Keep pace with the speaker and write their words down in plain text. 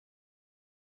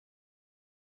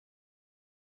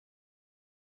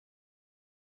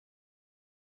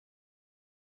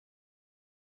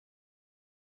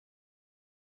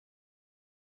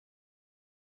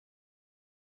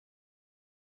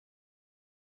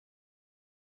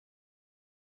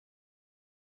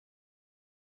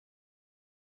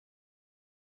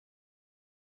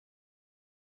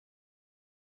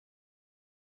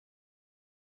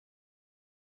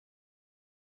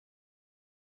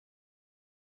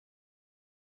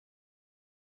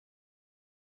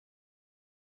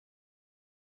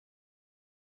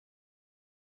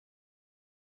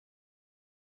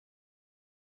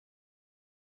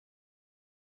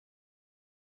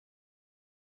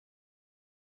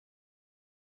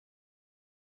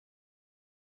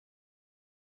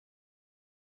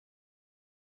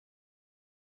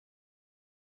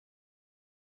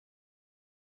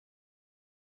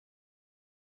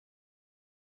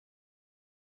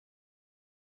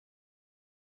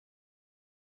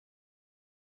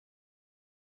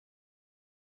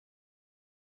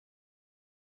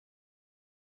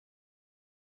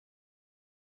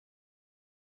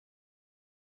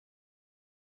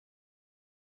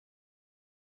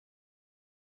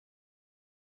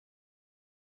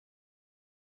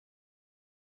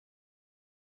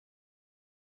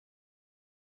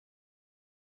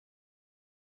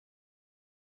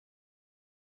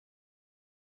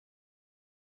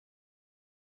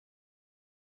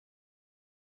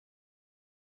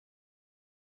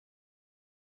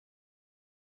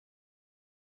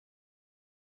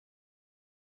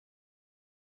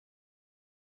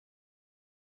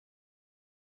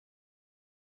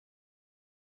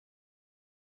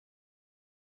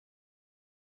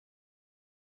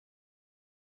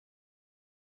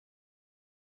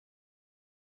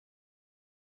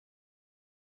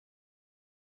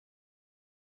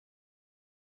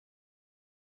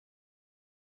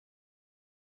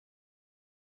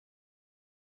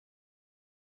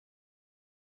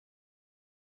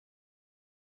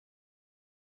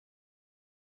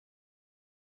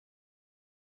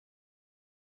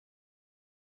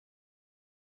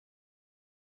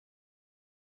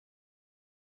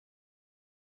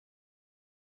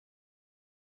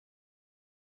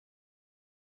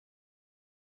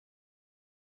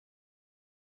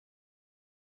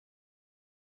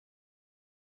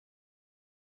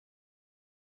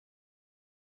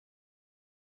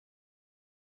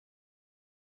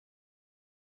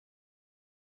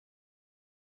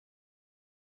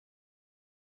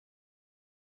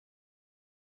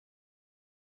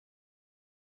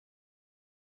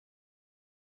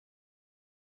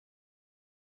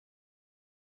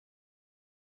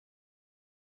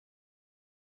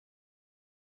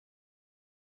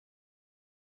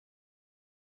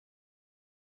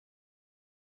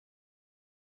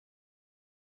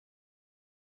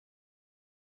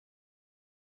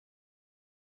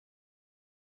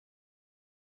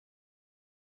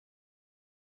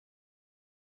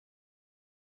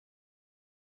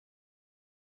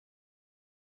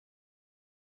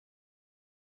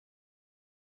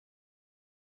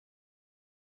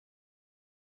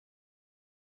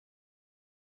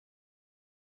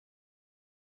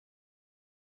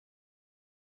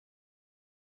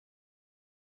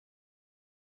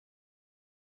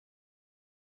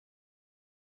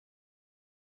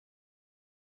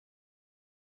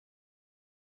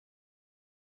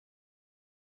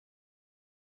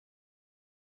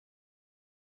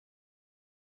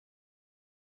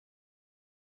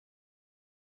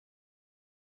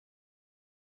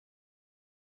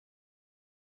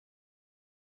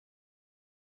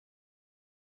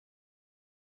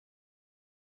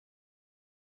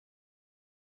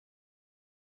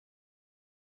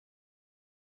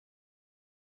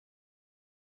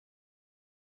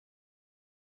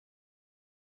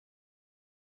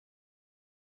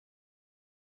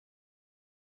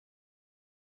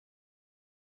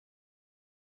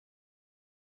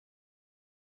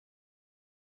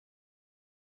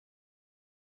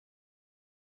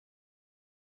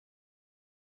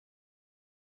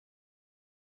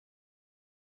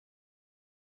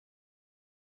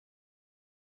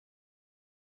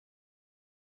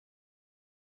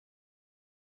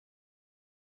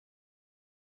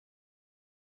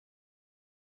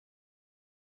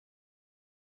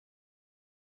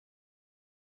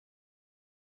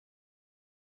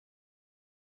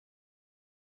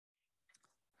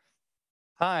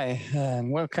Hi,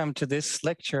 and welcome to this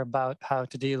lecture about how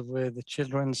to deal with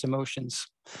children's emotions.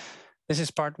 This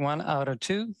is part 1 out of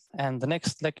 2, and the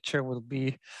next lecture will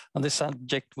be on this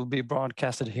subject will be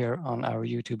broadcasted here on our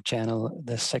YouTube channel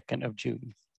the 2nd of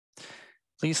June.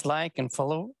 Please like and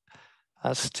follow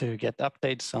us to get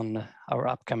updates on our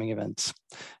upcoming events.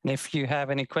 And if you have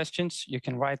any questions, you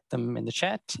can write them in the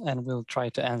chat and we'll try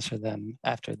to answer them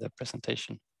after the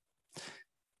presentation.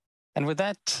 And with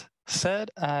that said,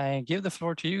 I give the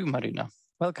floor to you, Maryna.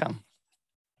 Welcome.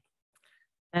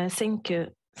 Thank you.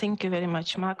 Thank you very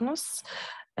much, Magnus.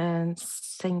 And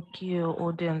thank you,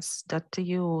 audience, that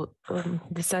you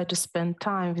decide to spend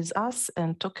time with us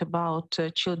and talk about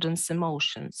children's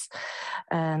emotions.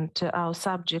 And our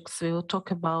subjects will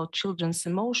talk about children's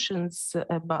emotions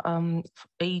about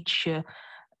age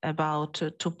about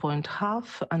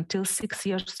 2.5 until 6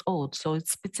 years old. So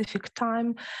it's specific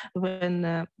time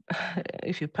when,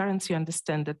 if you're parents, you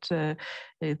understand that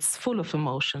it's full of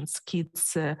emotions.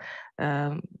 Kids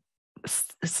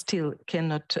still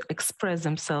cannot express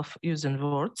themselves using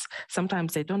words.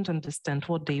 Sometimes they don't understand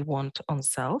what they want on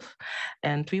self.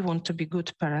 And we want to be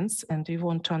good parents and we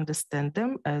want to understand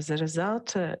them. As a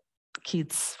result,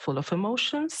 kids full of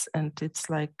emotions, and it's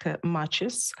like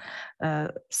matches,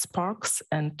 sparks,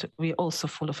 and we're also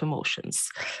full of emotions.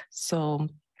 So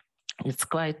it's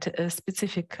quite a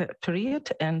specific period,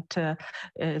 and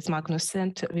as Magnus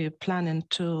said, we're planning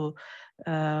to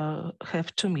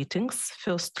have 2 meetings.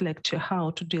 First lecture,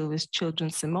 how to deal with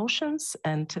children's emotions,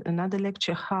 and another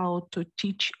lecture, how to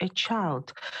teach a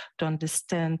child to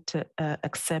understand,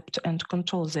 accept, and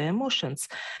control their emotions.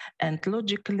 And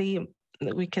logically,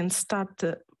 we can start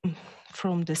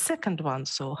from the second one,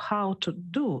 so how to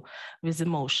do with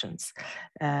emotions.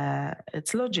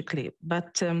 It's logically,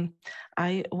 but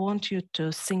I want you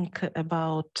to think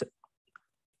about,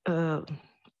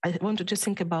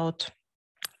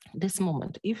 this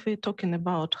moment. If we're talking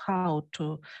about how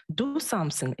to do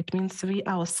something, it means we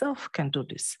ourselves can do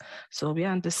this. So we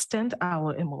understand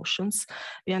our emotions,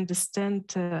 we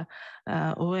understand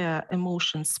where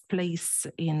emotions place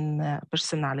in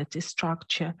personality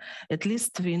structure. At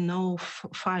least we know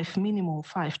minimum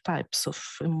five types of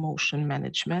emotion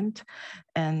management,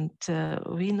 and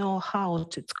we know how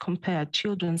to compare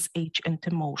children's age and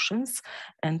emotions,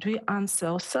 and we answer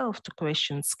ourselves to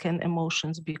questions: can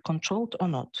emotions be controlled or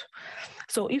not?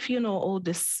 So if you know all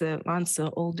this, answer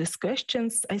all these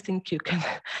questions, I think you can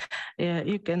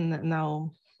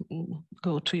now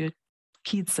go to your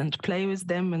kids and play with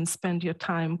them and spend your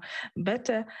time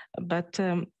better. But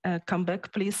come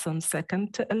back, please, on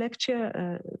second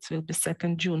lecture. It will be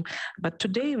 2nd June. But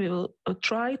today we will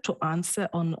try to answer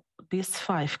on these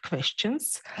 5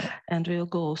 questions, and we'll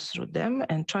go through them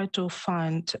and try to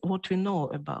find what we know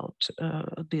about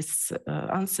this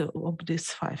answer of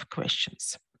these 5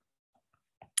 questions.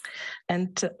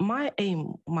 And my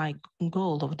aim, my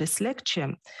goal of this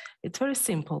lecture, it's a very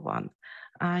simple one.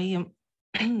 I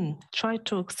try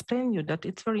to explain you that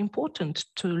it's very important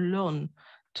to learn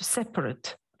to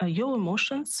separate your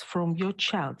emotions from your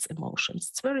child's emotions.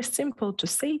 It's very simple to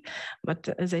say, but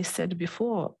as I said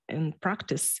before, in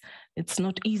practice, it's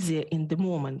not easy in the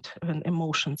moment when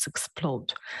emotions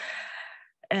explode.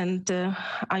 And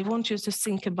I want you to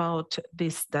think about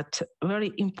this, that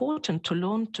very important to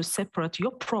learn to separate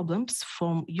your problems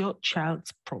from your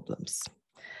child's problems.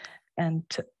 And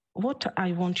what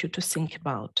I want you to think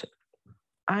about,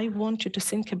 I want you to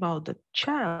think about the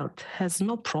child has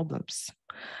no problems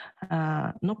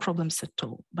at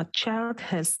all, but child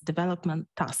has development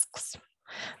tasks.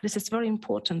 This is very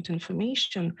important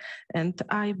information, and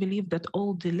I believe that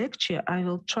all the lecture I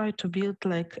will try to build,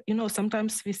 like,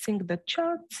 sometimes we think that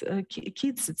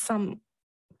kids, it's some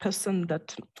person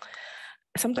that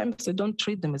sometimes they don't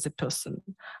treat them as a person,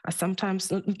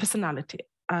 sometimes personality.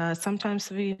 Sometimes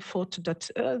we thought that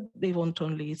they want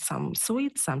only some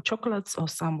sweets, some chocolates, or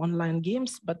some online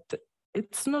games, but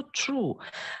it's not true.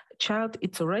 Child,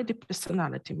 it's already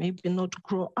personality, maybe not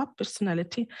grow up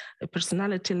personality, a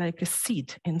personality like a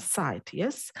seed inside,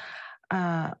 yes?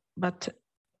 But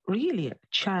really,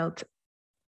 child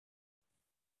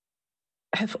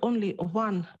have only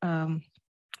one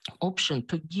option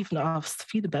to give us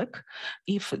feedback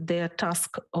if their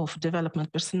task of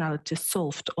development personality is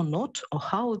solved or not, or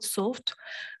how it's solved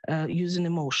using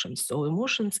emotions. So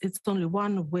emotions, it's only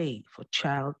one way for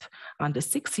child under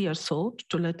 6 years old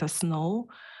to let us know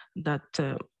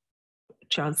that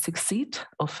child succeeds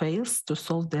or fails to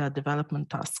solve their development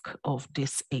task of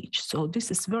this age. So this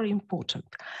is very important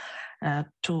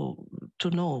to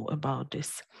know about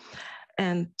this.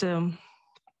 And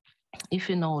if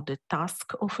you know the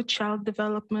task of a child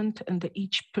development and the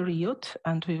each period,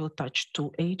 and we will touch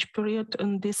to age period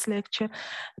in this lecture,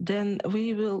 then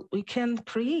we can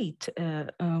create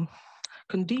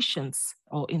conditions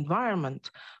or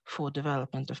environment for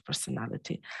development of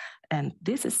personality. And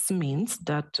this means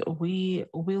that we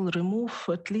will remove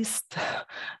at least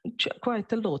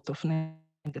quite a lot of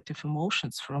negative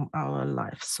emotions from our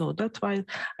life. So that's why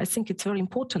I think it's very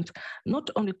important not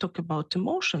only talk about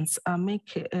emotions,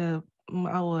 make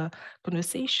our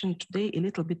conversation today a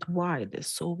little bit wider.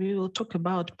 So we will talk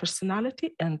about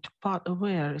personality and part of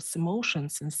where is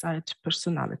emotions inside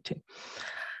personality.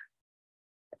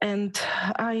 And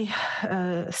I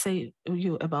say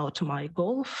you about my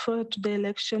goal for today's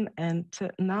lecture. And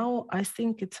now I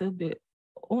think it will be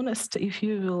honest if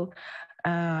you will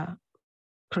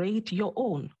create your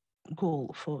own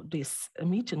goal for this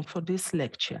meeting, for this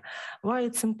lecture. Why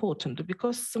it's important?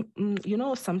 Because, you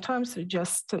know, sometimes we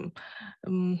just,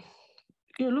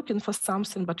 you're looking for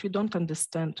something, but we don't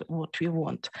understand what we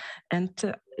want. And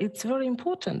it's very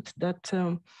important that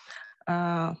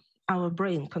our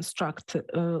brain construct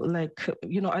like,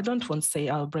 you know, I don't want to say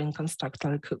our brain construct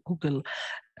like Google.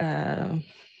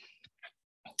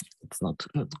 It's not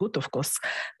good, of course,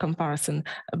 comparison,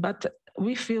 but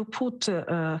if you put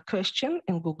a question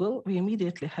in Google, we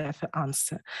immediately have an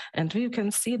answer. And we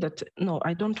can see that, no,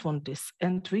 I don't want this.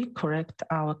 And we correct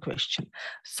our question.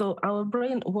 So our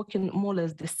brain working more or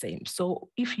less the same. So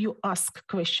if you ask a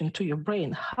question to your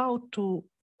brain, how to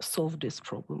solve this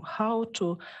problem, how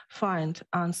to find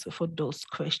answer for those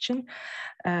questions,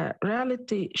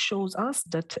 reality shows us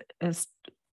that as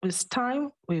with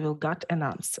time, we will get an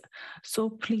answer.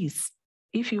 So please,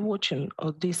 if you're watching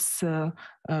this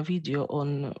video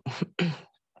on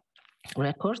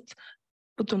record,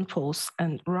 put on pause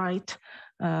and write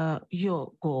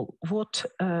your goal. What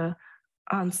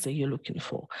answer you're looking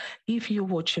for? If you're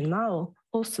watching now,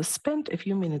 also spend a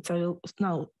few minutes. I will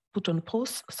now put on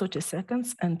pause 30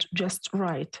 seconds and just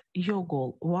write your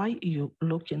goal. Why you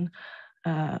looking,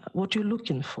 what you're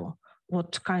looking for,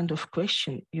 what kind of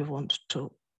question you want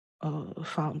to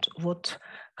found, what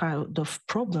kind of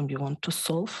problem you want to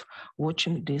solve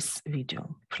watching this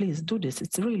video. Please do this.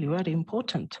 It's really very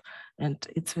important, and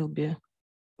it will be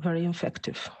very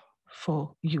effective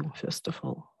for you, first of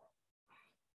all.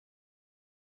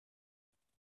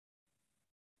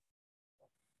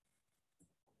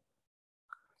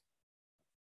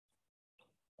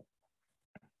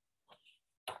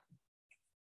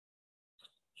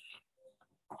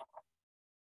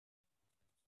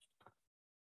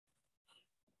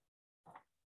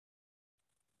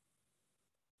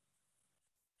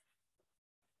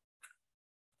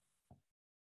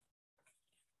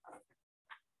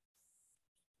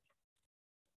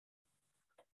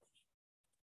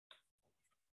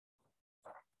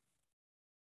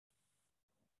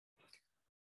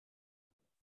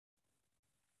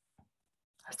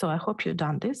 So I hope you've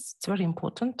done this. It's very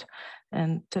important,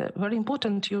 and very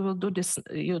important. You will do this.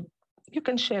 You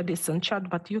can share this in chat,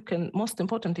 but you can. Most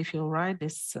important, if you write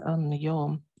this on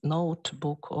your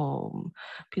notebook or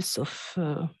piece of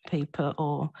paper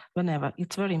or whenever,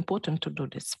 it's very important to do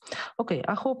this. Okay,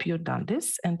 I hope you've done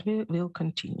this, and we will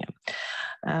continue.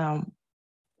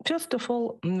 First of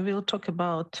all, we'll talk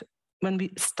about. When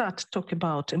we start talk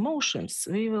about emotions,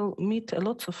 we will meet a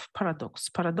lot of paradox.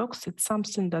 Paradox, it's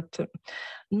something that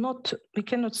we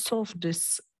cannot solve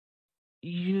this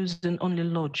using only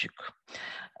logic.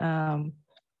 When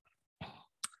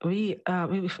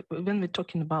we're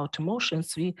talking about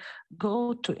emotions, we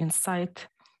go to inside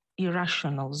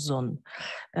irrational zone.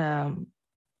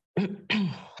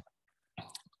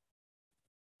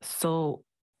 So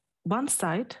one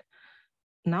side,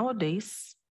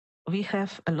 nowadays, we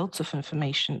have a lot of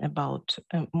information about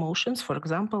emotions. For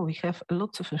example, we have a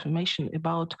lot of information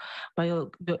about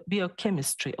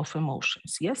biochemistry of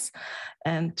emotions, yes?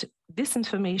 And this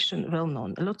information, well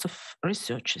known, a lot of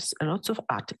researches, a lot of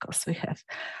articles we have.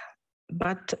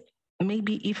 But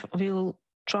maybe if we'll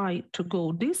try to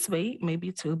go this way, maybe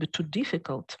it will be too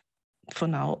difficult for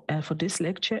now, for this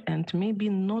lecture, and maybe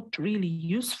not really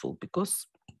useful, because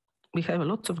we have a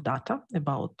lot of data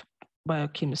about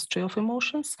biochemistry of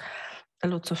emotions, a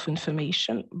lot of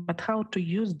information, but how to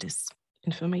use this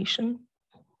information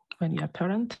when you're a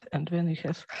parent and when you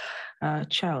have a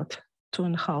child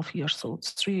 2.5 years old,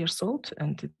 3 years old,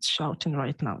 and it's shouting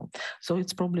right now. So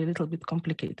it's probably a little bit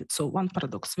complicated. So one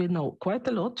paradox, we know quite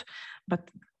a lot, but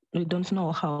we don't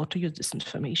know how to use this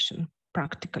information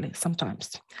practically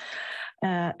sometimes.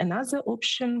 Another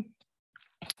option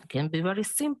can be very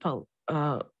simple.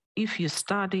 if you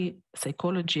study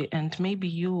psychology and maybe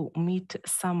you meet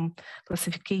some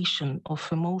classification of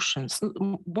emotions,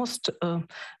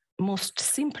 most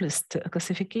simplest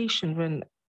classification when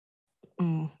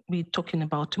we're talking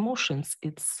about emotions,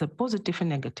 it's positive and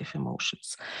negative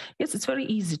emotions. Yes, it's very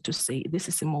easy to say this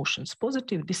is emotions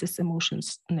positive, this is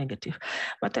emotions negative.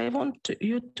 But I want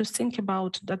you to think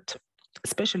about that,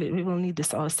 especially we will need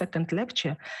this our second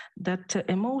lecture, that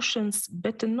emotions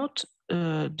better not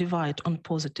divide on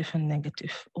positive and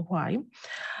negative. Why?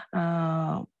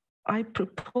 I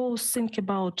propose think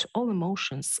about all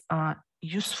emotions are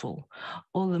useful.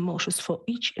 All emotions, for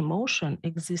each emotion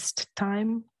exists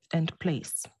time and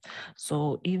place.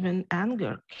 So even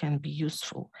anger can be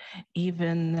useful.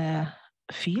 Even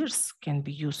fears can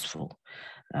be useful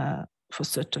for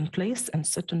certain place and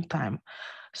certain time.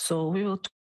 So we will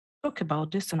talk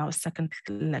about this in our second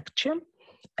lecture.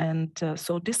 And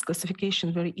so this classification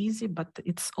is very easy, but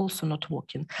it's also not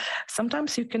working.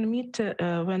 Sometimes you can meet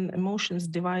when emotions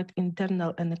divide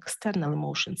internal and external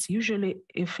emotions. Usually,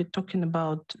 if we're talking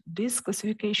about this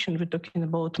classification, we're talking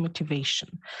about motivation.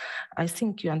 I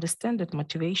think you understand that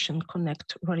motivation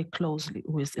connects very closely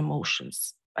with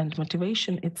emotions. And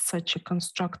motivation, it's such a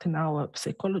construct in our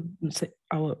psychology,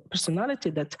 our personality,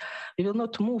 that we will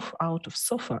not move out of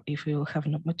sofa if we will have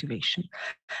no motivation.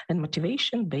 And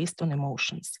motivation based on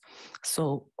emotions.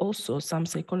 So also some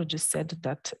psychologists said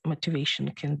that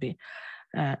motivation can be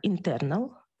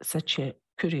internal, such a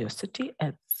curiosity,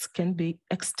 as can be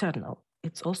external.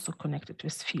 It's also connected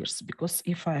with fears, because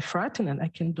if I'm frightened, I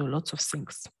can do lots of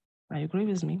things. I agree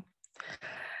with me.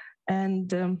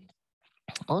 And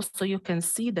also, you can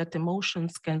see that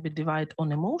emotions can be divided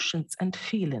on emotions and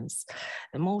feelings.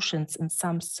 Emotions in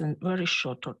something very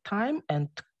short time and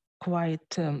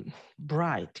quite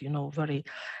bright, very,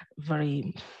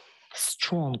 very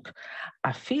strong.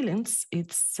 Feelings,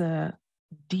 it's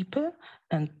deeper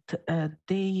and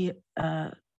they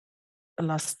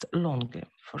last longer.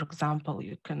 For example,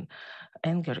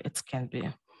 anger, it can be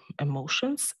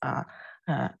emotions,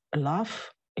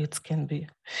 love, it can be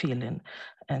feeling,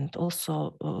 and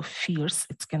also fears,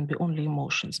 it can be only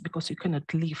emotions, because you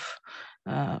cannot live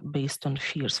based on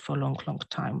fears for a long, long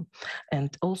time.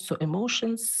 And also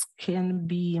emotions can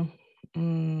be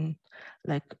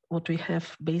like what we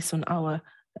have based on our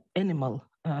animal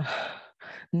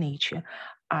nature.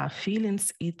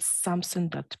 Feelings, it's something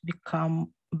that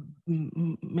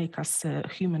make us a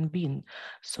human being.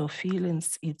 So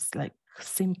feelings, it's like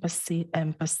sympathy,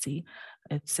 empathy,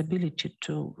 its ability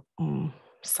to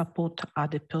support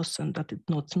other person that it's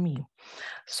not me.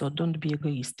 So don't be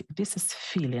egoistic. This is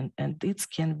feeling, and it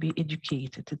can be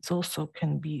educated. It also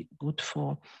can be good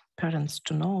for parents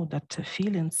to know that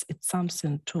feelings, it's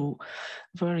something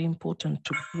very important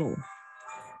to grow.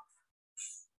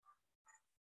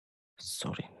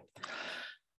 Sorry.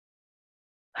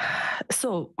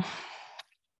 So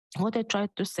what I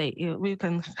tried to say, we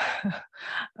can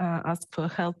ask for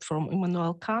help from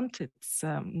Immanuel Kant, it's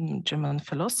German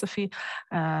philosophy.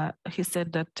 He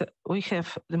said that we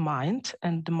have the mind,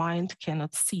 and the mind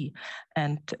cannot see,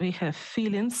 and we have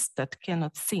feelings that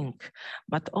cannot think,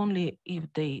 but only if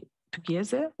they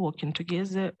together, working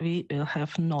together, we will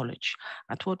have knowledge.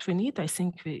 And what we need, I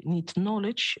think we need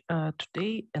knowledge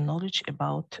today, a knowledge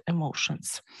about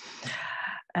emotions.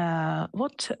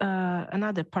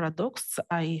 Another paradox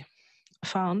I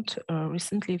found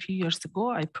recently, a few years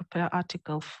ago, I prepared an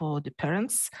article for the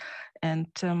parents, and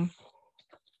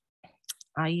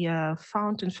I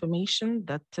found information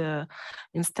that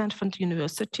in Stanford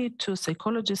University, two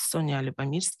psychologists, Sonia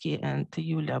Lubomirsky and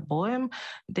Yulia Boehm,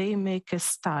 they make a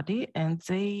study, and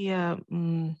they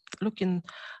looking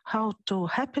how to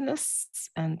happiness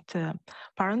and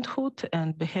parenthood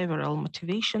and behavioral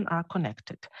motivation are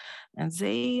connected. And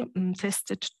they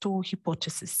tested two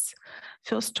hypotheses.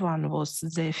 First one was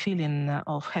the feeling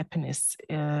of happiness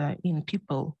in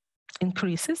people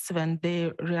increases when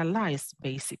they realize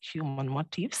basic human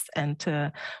motives, and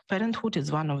parenthood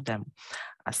is one of them.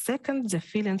 Second, the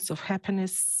feelings of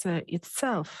happiness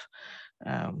itself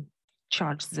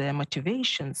charge their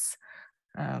motivations,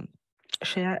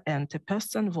 share, and the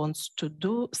person wants to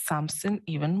do something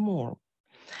even more.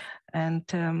 And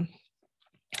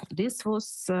this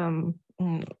was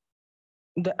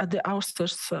the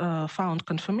authors found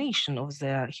confirmation of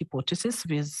their hypothesis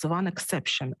with one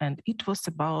exception, and it was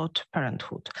about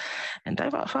parenthood. And I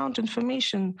found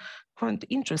information quite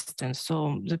interesting.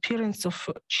 So the parents of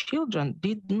children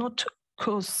did not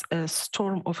cause a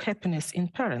storm of happiness in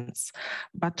parents,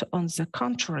 but on the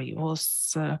contrary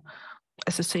was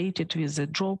associated with a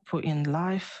drop in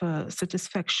life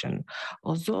satisfaction.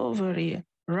 Although very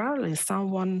rarely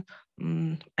someone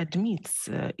admits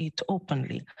it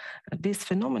openly. This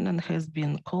phenomenon has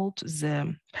been called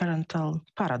the parental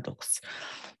paradox.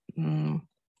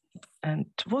 And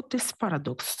what is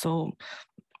paradox? So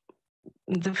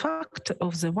the fact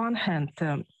of the one hand,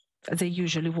 they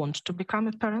usually want to become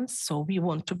a parents, so we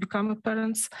want to become a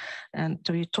parents, and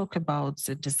we talk about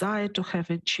the desire to have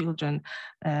a children,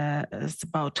 it's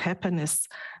about happiness,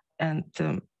 and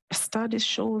studies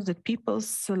show that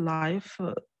people's life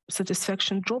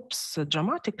satisfaction drops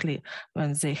dramatically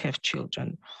when they have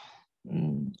children.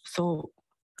 So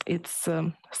it's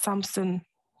something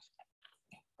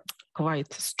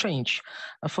quite strange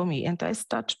for me. And I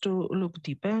started to look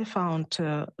deeper. I found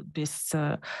this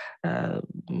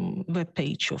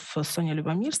webpage of Sonia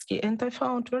Lubomirsky, and I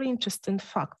found very interesting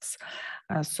facts.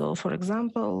 So, for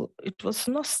example, it was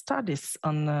no studies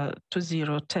on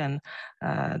 2010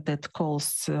 that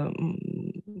calls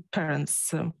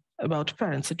parents about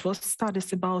parents. It was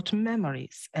studies about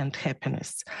memories and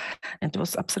happiness. And it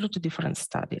was absolutely different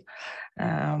study.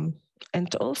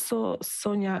 And also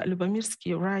Sonia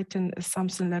Lubomirsky writing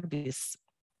something like this.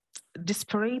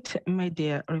 Disparate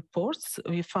media reports,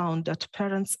 we found that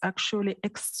parents actually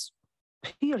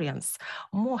experience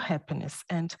more happiness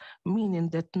and meaning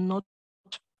that not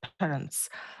parents.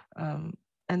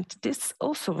 And this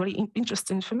also very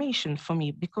interesting information for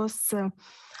me because,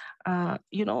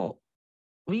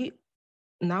 we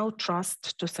now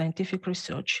trust to scientific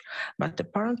research, but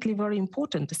apparently very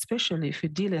important, especially if you're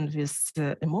dealing with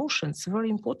emotions, very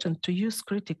important to use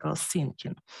critical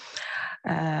thinking.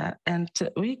 And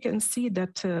we can see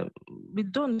that we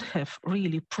don't have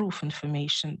really proof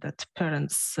information that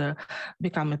parents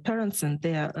become parents and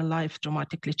their life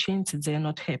dramatically changes, they are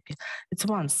not happy. It's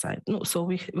one side. No, so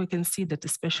we can see that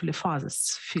especially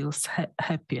fathers feels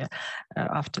happier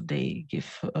after they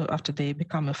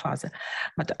become a father.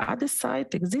 But the other side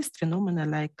exists phenomena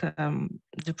like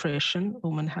depression.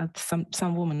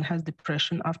 Some women has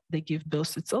depression after they give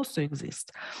birth. It also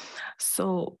exists.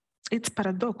 So it's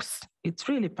paradox. It's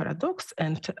really paradox.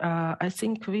 And I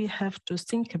think we have to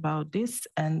think about this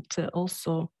and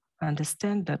also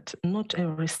understand that not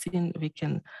everything we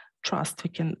can trust. We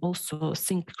can also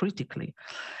think critically.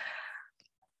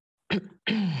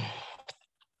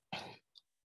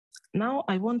 Now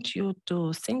I want you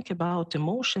to think about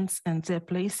emotions and their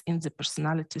place in the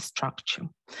personality structure.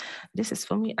 This is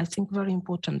for me, I think, very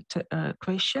important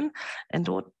question. And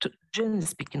generally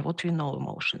speaking, what we know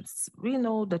emotions. We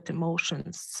know that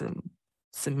emotions,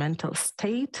 the mental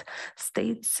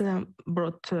states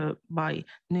brought by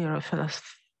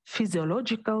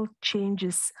neurophysiological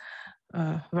changes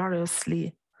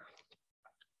variously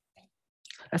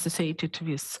associated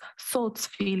with thoughts,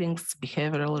 feelings,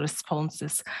 behavioral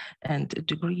responses, and a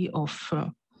degree of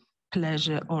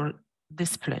pleasure or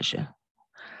displeasure.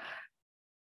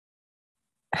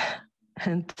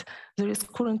 And there is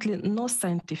currently no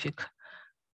scientific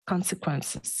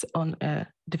consequences on a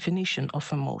definition of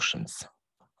emotions.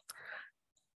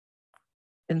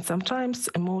 And sometimes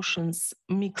emotions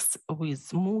mix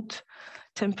with mood,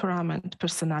 temperament,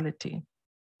 personality,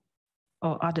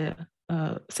 or other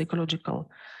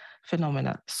psychological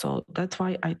phenomena. So that's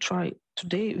why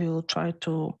today we will try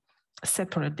to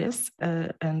separate this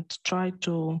and try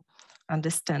to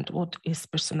understand what is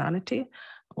personality,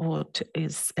 what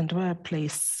is and where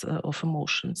place of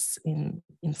emotions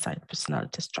inside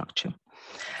personality structure.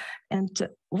 And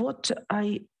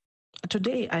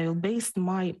today I will base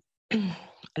my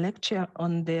lecture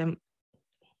on the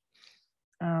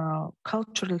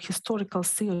cultural historical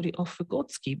theory of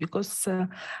Vygotsky, because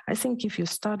I think if you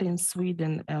study in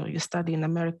Sweden, you study in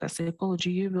America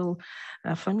psychology, you will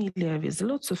familiar with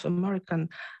lots of American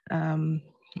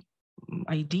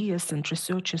ideas and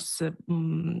researches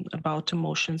about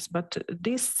emotions, but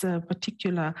this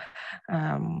particular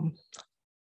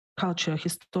cultural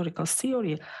historical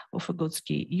theory of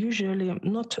Vygotsky usually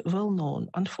not well known,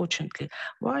 unfortunately.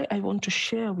 Why I want to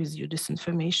share with you this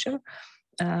information?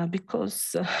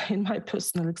 Because in my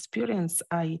personal experience,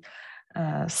 I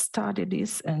studied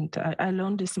this and I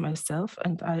learned this myself,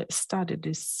 and I studied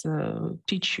this,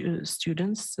 teach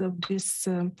students these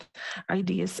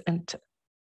ideas. And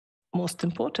most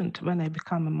important, when I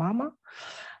become a mama,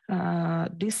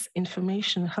 this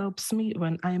information helps me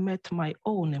when I met my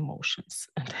own emotions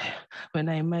and when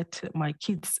I met my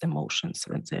kids' emotions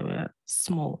when they were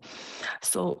small.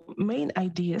 So main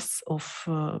ideas of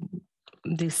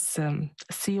this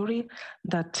theory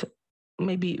that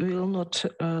maybe we will not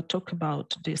talk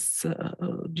about this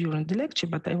during the lecture,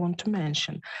 but I want to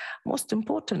mention. Most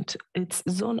important, it's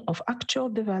zone of actual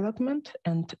development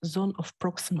and zone of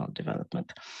proximal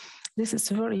development. This is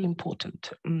very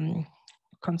important.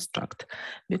 construct,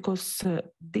 because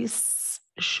this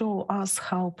show us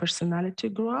how personality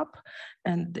grew up,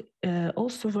 and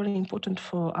also very important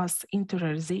for us,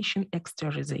 interiorization,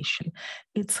 exteriorization.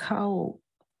 It's how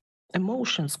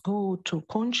emotions go to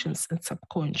conscious and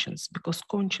subconscious, because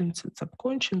conscious and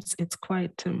subconscious, it's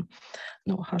quite,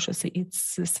 how should I say,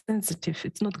 it's sensitive,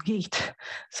 it's not gate.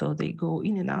 So they go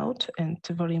in and out, and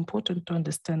very important to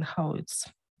understand how it's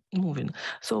moving.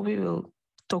 So we will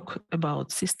talk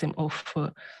about system of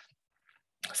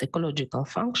psychological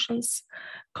functions,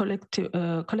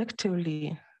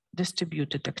 collectively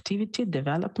distributed activity,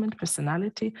 development,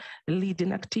 personality,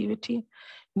 leading activity,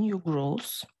 new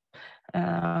growth,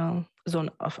 zone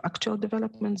of actual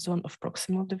development, zone of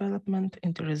proximal development,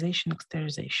 interiorization,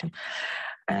 exteriorization.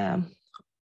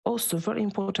 Also, very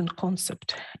important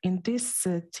concept. In this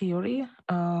theory,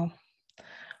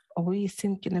 we're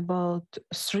thinking about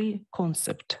three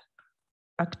concepts: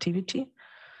 activity,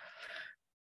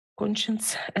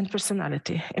 conscience, and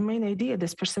personality. A main idea,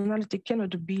 this personality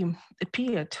cannot be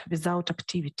appeared without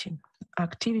activity.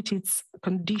 Activity is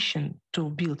condition to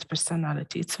build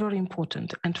personality. It's very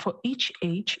important. And for each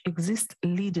age exists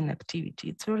leading activity.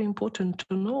 It's very important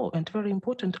to know and very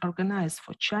important to organize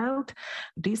for child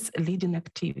this leading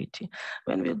activity.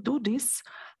 When we do this,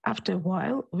 after a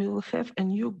while, we will have a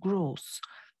new growth.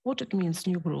 What it means,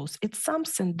 new growth? It's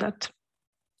something that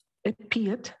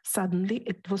appeared suddenly.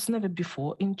 It was never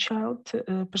before in child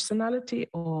personality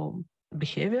or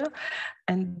behavior.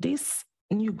 And this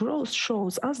new growth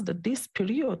shows us that this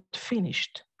period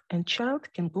finished and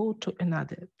child can go to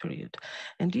another period.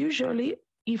 And usually,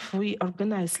 if we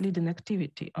organize leading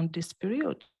activity on this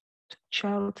period,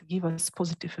 child give us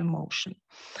positive emotion.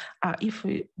 If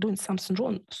we doing something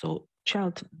wrong, so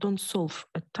child don't solve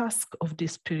a task of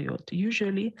this period,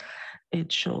 usually it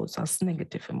shows us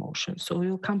negative emotion. So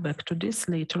we'll come back to this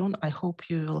later on. I hope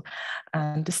you will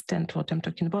understand what I'm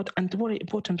talking about. And very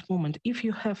important moment, if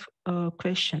you have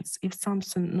questions, if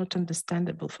something not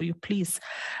understandable for you, please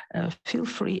feel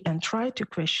free and write your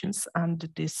questions under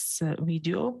this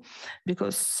video,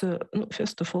 because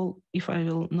first of all, if I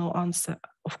will no answer,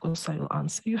 of course I will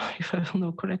answer you if I will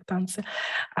no correct answer.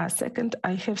 Second,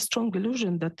 I have strong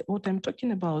illusion that what I'm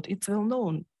talking about, it's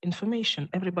well-known information.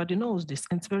 Everybody knows this,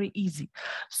 and it's very easy.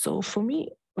 So for me,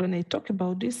 when I talk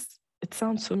about this, it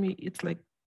sounds for me, it's like,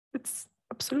 it's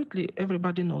absolutely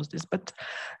everybody knows this. But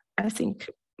I think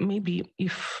maybe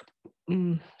if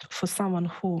for someone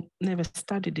who never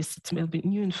studied this, it will be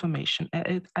new information.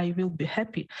 I will be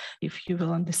happy if you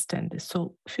will understand this.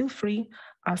 So feel free,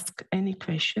 ask any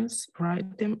questions,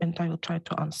 write them, and I will try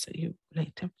to answer you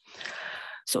later.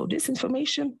 So this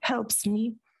information helps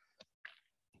me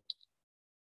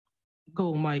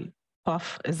go my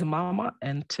path as a mama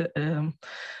and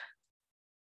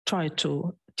try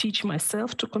to teach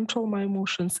myself to control my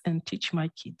emotions and teach my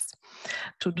kids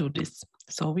to do this.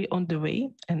 So we're on the way,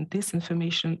 and this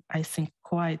information, I think,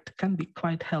 can be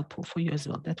quite helpful for you as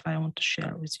well. That's why I want to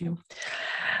share with you.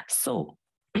 So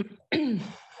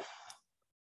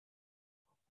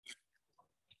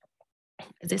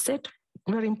as I said,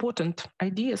 very important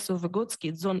ideas of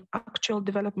Vygotsky: zone actual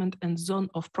development and zone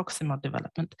of proximal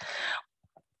development.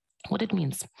 What it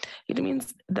means? It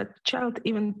means that child,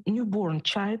 even newborn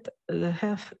child,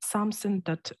 have something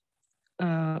that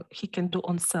he can do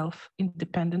on self,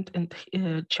 independent, and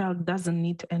child doesn't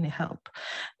need any help.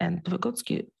 And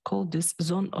Vygotsky called this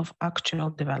zone of actual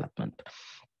development.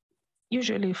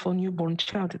 Usually for newborn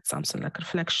child, it's something like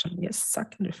reflection, yes,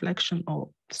 second reflection or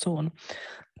so on.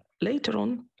 Later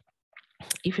on,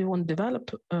 if you want to develop,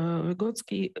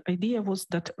 Vygotsky idea was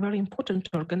that very important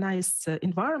to organize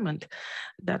environment,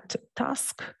 that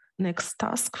next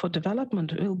task for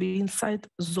development will be inside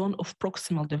zone of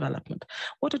proximal development.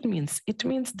 What it means? It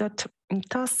means that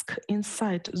task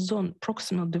inside zone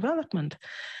proximal development,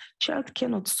 child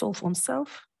cannot solve on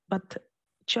self, but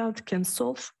child can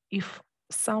solve if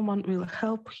someone will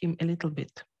help him a little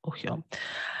bit or her.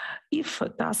 If a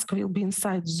task will be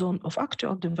inside zone of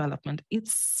actual development,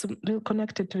 it's will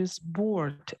connected with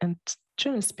bored, and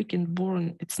generally speaking,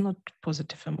 bored, it's not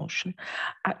positive emotion.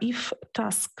 If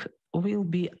task will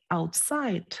be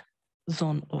outside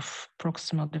zone of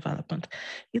proximal development,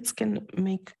 it can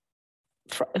make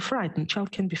frightened.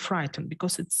 Child can be frightened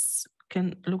because it's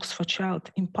can looks for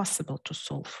child impossible to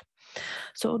solve.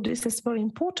 So this is very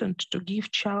important to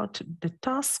give child the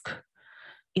task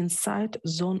inside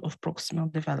zone of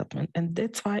proximal development. And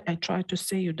that's why I try to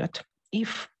say you that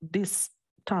if this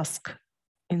task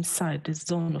inside this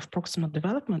zone of proximal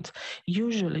development,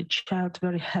 usually child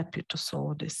very happy to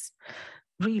solve this,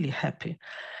 really happy.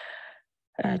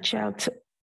 Child,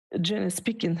 generally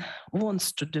speaking,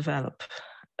 wants to develop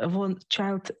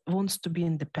child wants to be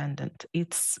independent.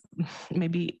 It's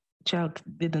maybe child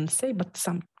didn't say, but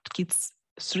some kids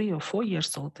 3 or 4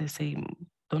 years old, they say,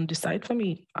 don't decide for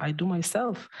me, I do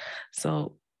myself.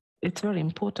 So it's very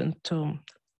important to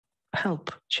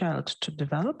help child to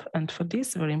develop, and for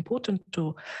this very important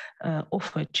to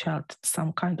offer a child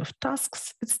some kind of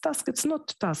tasks. It's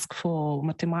not task for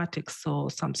mathematics or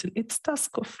something, it's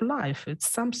task of life. It's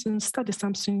something, study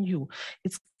something new.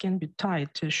 It can be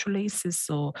tied to shoelaces,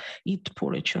 or eat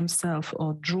porridge himself,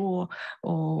 or draw,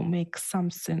 or make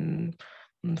something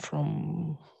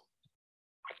from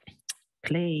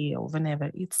play, or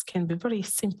whenever. It can be very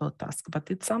simple task,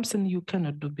 but it's something you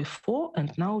cannot do before,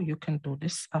 and now you can do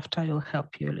this after. I'll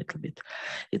help you a little bit.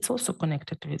 It's also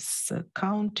connected with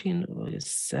counting,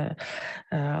 with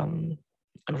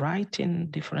writing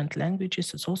different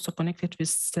languages. It's also connected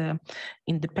with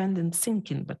independent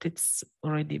thinking, but it's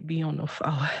already beyond of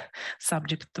our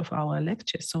subject of our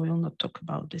lecture, so we will not talk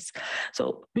about this.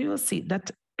 So we will see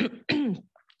that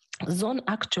zone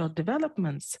actual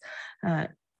developments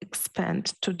expand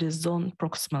to the zone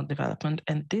proximal development,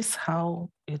 and this how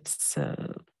its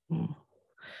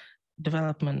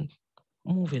development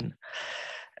moving.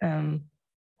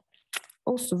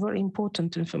 Also very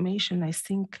important information, I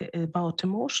think, about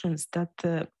emotions,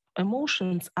 that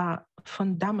emotions are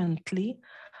fundamentally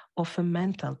of a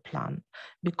mental plan,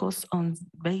 because on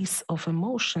base of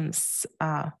emotions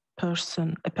a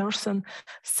person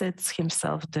sets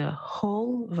himself the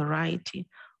whole variety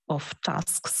of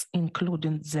tasks,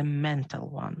 including the mental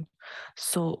one.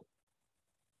 So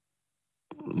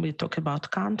we talk about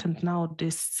content now.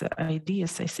 These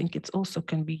ideas, I think it also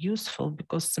can be useful,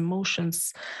 because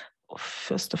emotions,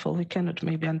 first of all, we cannot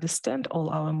maybe understand all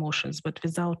our emotions, but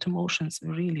without emotions, we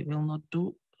really will not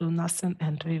do nothing,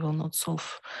 and we will not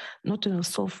not even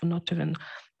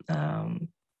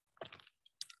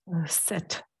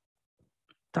set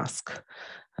task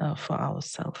for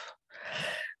ourselves.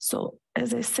 So,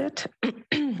 as I said,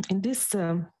 in this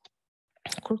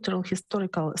cultural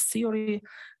historical theory,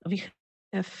 we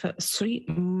have 3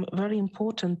 very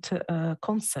important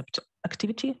concepts: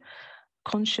 activity,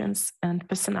 conscience, and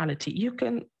personality. You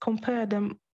can compare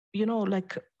them,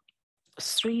 like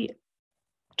 3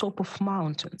 top of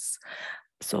mountains.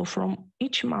 So from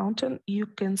each mountain, you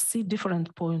can see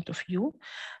different point of view,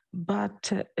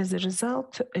 but as a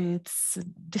result, it's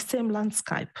the same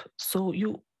landscape. So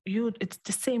it's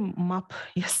the same map,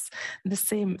 yes, the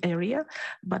same area,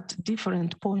 but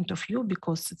different point of view,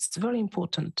 because it's very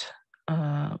important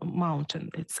mountain.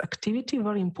 It's activity,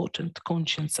 very important.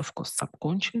 Conscience, of course,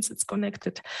 subconscious, it's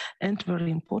connected, and very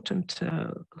important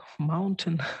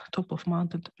mountain, top of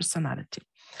mountain, personality.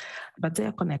 But they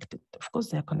are connected. Of course,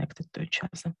 they are connected to each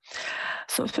other.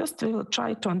 So first, we will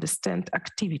try to understand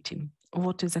activity.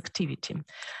 What is activity?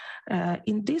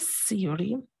 In this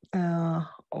theory,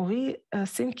 we are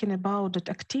thinking about that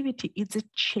activity is a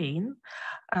chain,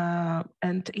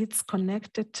 and it's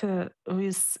connected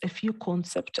with a few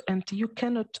concepts, and you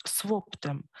cannot swap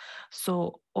them.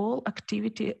 So all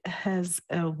activity has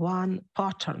one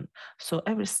pattern. So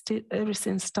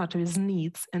everything starts with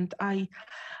needs, and I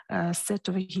set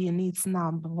over here needs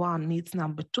number 1, needs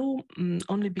number 2,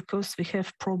 only because we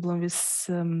have problem with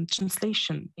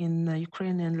translation in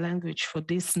Ukrainian language for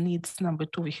this needs number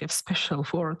 2. We have special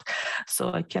word,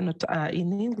 so I cannot.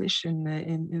 In English,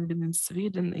 in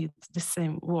Sweden, it's the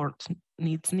same word,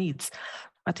 needs,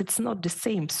 but it's not the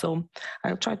same. So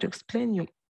I'll try to explain you.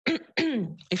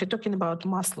 If you're talking about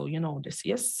Maslow, you know this,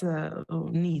 yes,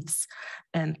 needs.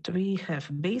 And we have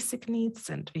basic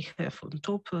needs, and we have on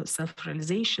top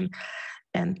self-realization.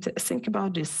 And think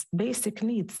about this, basic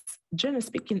needs. Generally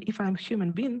speaking, if I'm a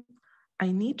human being,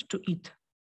 I need to eat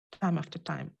time after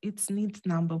time. It's needs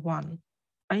number 1.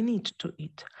 I need to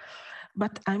eat.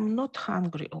 But I'm not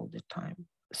hungry all the time.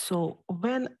 So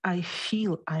when I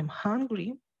feel I'm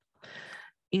hungry,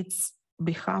 it's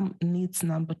become needs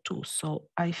number 2. So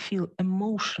I feel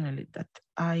emotionally that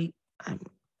I'm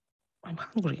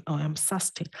hungry, or I'm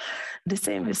thirsty. The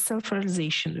same with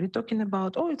self-realization. We're talking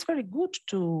about, it's very good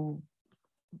to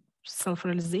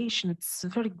self-realization. It's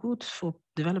very good for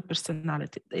develop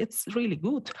personality. It's really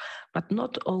good, but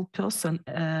not all person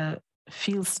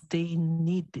feels they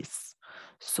need this.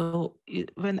 So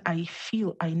when I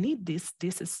feel I need this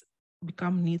is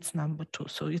become needs number 2.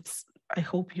 So I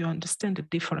hope you understand the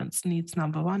difference. Needs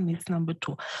number 1, needs number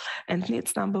 2. And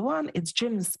needs number 1, it's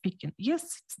generally speaking.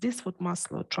 Yes, it's this what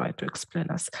Maslow tried to explain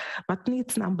us. But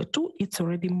needs number 2, it's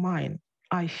already mine.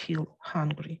 I feel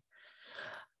hungry.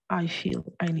 I feel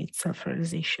I need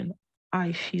self-realization.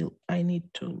 I feel I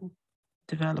need to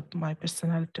develop my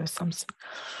personality or something.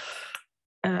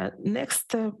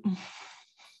 Next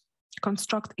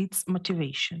construct its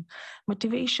motivation.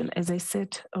 Motivation, as I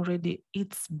said already,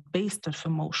 it's based on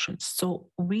emotions. So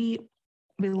we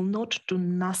will not do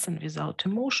nothing without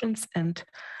emotions, and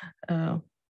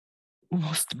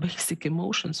most basic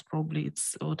emotions, probably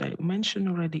it's what I mentioned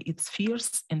already, it's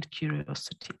fears and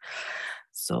curiosity.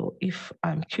 So if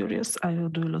I'm curious, I will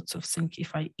do lots of things.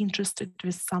 If I'm interested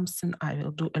with something, I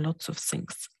will do lots of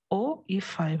things. Or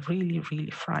if I'm really,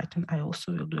 really frightened, I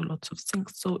also will do lots of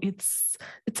things. So it's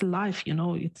life, you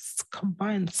know, it's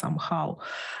combined somehow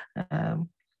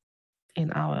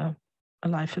in our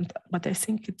life. But I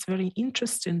think it's very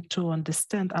interesting to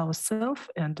understand ourselves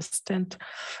and understand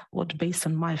what based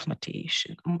on my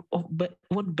motivation,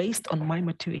 what based on my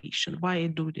motivation, why I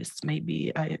do this.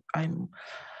 Maybe I'm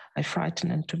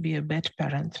frightened to be a bad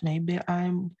parent. Maybe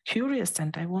I'm curious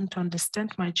and I want to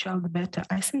understand my child better.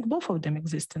 I think both of them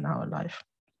exist in our life.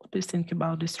 What do you think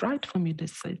about this? Right? For me,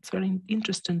 it's very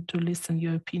interesting to listen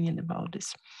your opinion about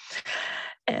this.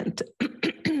 And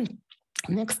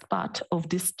next part of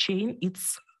this chain,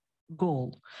 it's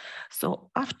goal. So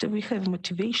after we have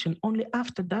motivation, only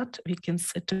after that we can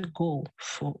set a goal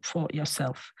for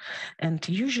yourself. And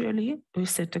usually we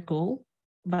set a goal,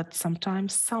 but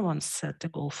sometimes someone set a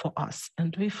goal for us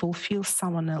and we fulfill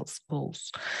someone else's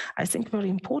goals. I think very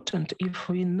important if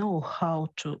we know how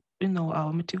to,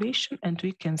 our motivation, and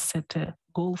we can set a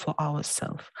goal for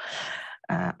ourselves.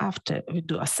 After we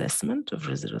do assessment of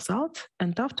the result,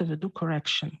 and after we do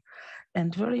correction.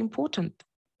 And very important,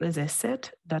 as I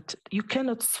said, that you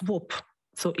cannot swap.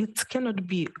 So it cannot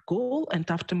be goal and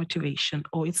after motivation,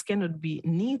 or it cannot be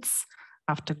needs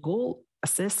after goal,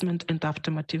 assessment, and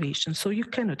after motivation. So you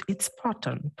cannot, it's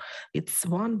pattern. It's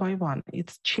one by one,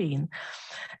 it's chain.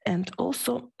 And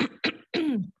also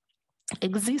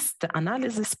exists the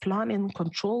analysis, planning,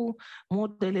 control,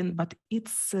 modeling, but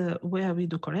it's where we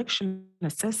do correction,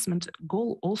 assessment,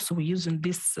 goal. Also, we're using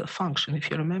this function.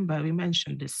 If you remember, we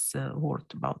mentioned this word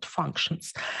about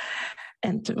functions.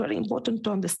 And very important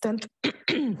to understand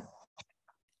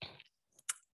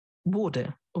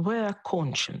border, where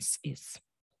conscience is.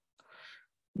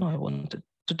 No, I wanted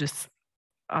to just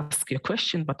ask you a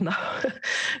question, but now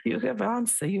you have an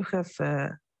answer. You have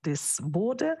this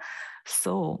border.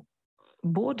 So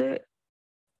border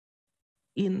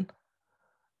in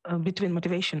between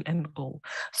motivation and goal.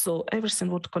 So everything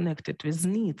what connected with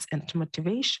needs and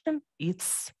motivation,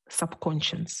 it's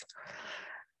subconscious.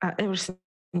 Everything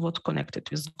what connected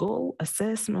with goal,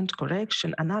 assessment,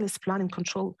 correction, analysis, planning,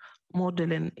 control,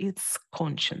 modeling, it's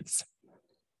conscience.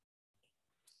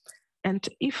 And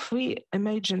if we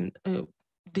imagine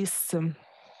this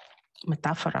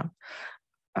metaphor,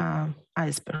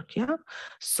 iceberg, yeah.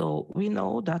 So we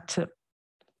know that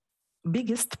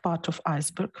biggest part of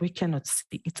iceberg we cannot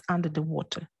see. It's under the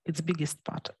water. It's biggest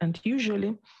part. And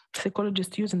usually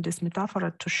psychologists using this metaphor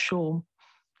to show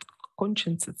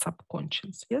conscious and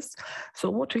subconscious. Yes. So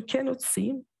what we cannot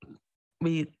see,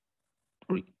 we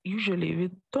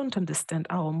don't understand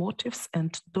our motives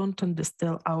and don't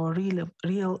understand our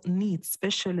real needs,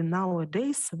 especially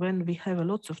nowadays when we have a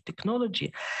lot of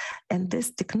technology, and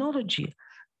this technology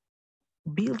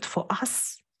built for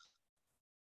us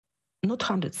not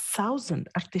 100,000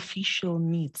 artificial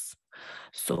needs.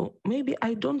 So maybe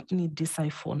I don't need this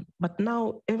iPhone, but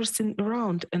now everything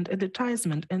around and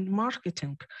advertisement and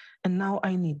marketing, and now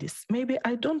I need this. Maybe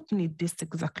I don't need this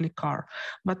exactly car,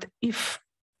 but if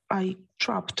I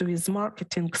trapped with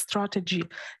marketing strategy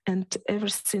and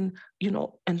everything,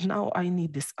 and now I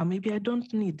need this, or maybe I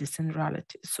don't need this in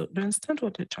reality. So do you understand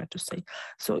what I try to say?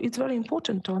 So it's very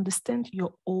important to understand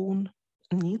your own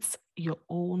needs, your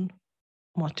own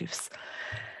motives.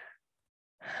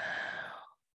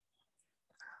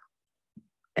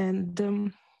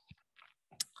 And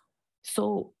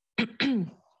so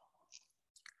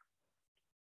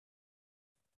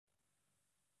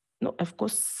no, of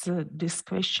course, this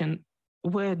question,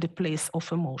 where the place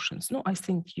of emotions? No, I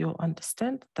think you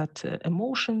understand that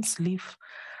emotions live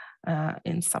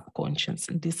in subconscious,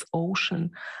 in this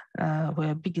ocean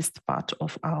where biggest part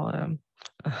of our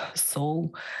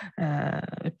soul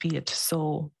appeared.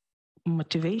 So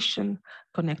motivation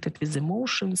connected with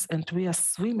emotions, and we are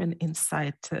swimming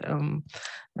inside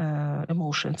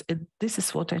emotions. This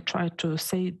is what I try to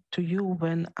say to you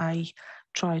when I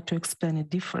try to explain a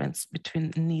difference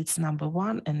between needs number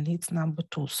 1 and needs number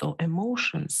 2. So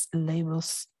emotions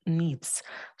labels needs.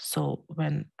 So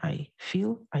when I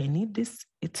feel I need this,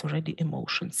 it's already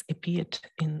emotions appeared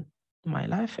in my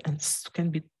life and can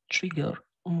be trigger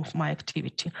of my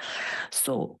activity.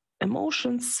 So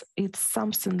emotions, it's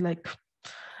something like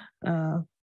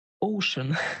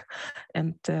ocean,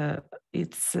 and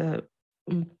it's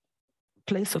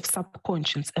place of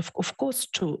subconscious. Of course,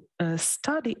 to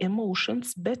study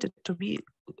emotions, better to be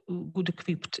good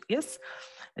equipped. Yes,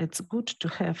 it's good to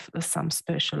have some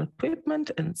special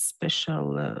equipment and special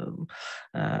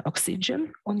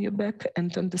oxygen on your back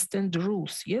and understand the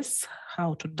rules. Yes,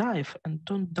 how to dive, and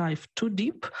don't dive too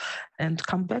deep, and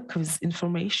come back with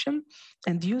information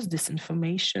and use this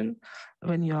information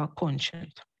when you are conscious.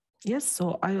 Yes,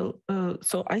 so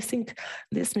I think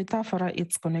this metaphor,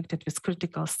 it's connected with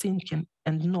critical thinking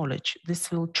and knowledge. This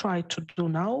we'll try to do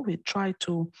now. We try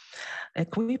to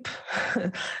equip,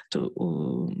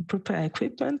 to prepare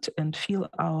equipment and fill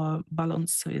our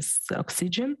balloons with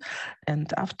oxygen.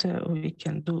 And after we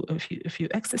can do a few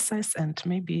exercises, and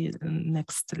maybe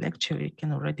next lecture we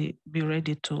can already be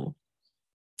ready to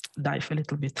dive a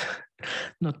little bit,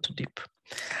 not too deep.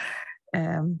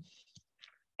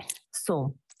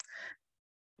 So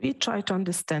we try to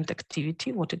understand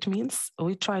activity, what it means.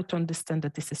 We try to understand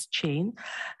that this is chain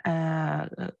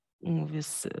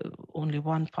with only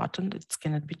one pattern, it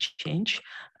cannot be changed.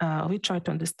 We try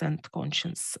to understand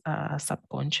conscious,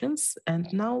 subconscious,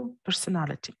 and now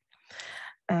personality.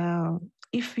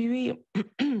 If we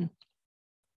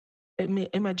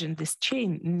imagine this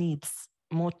chain needs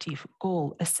motive,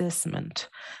 goal, assessment,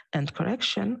 and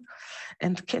correction,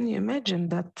 and can you imagine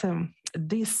that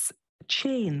this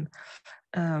chain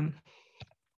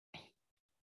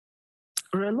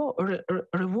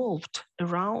revolved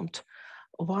around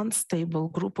one stable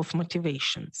group of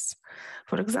motivations.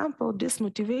 For example, this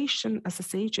motivation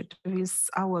associated with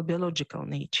our biological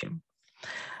nature.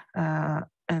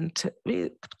 And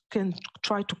we can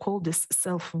try to call this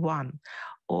self-one,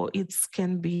 or it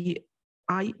can be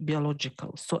I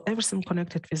biological. So everything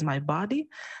connected with my body,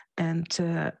 and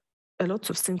a lot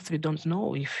of things we don't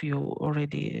know. If you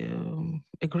already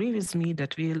agree with me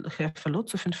that we have a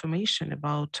lot of information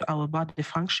about our body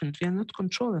function, we are not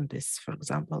controlling this. For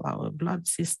example, our blood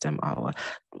system, our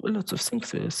lots of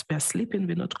things. We are sleeping,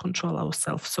 we not control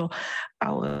ourselves. So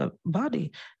our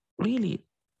body really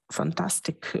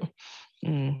fantastic.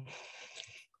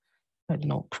 I don't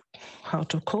know how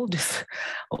to call this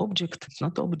object. It's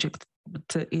not object,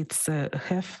 but it's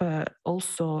have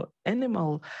also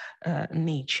animal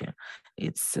nature.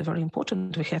 It's very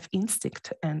important. We have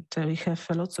instinct, and we have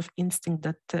lots of instinct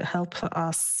that help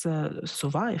us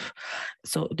survive.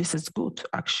 So this is good,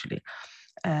 actually.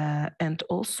 And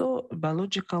also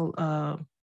biological,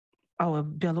 our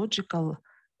biological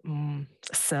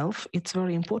self, it's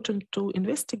very important to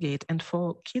investigate. And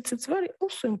for kids, it's very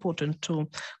also important to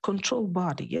control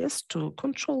body, yes, to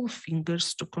control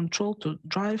fingers, to control, to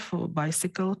drive a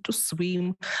bicycle, to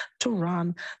swim, to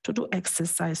run, to do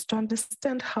exercise, to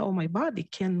understand how my body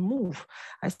can move.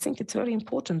 I think it's very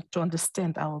important to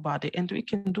understand our body, and we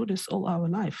can do this all our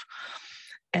life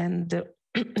and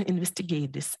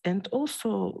investigate this. And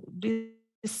also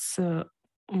this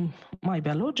my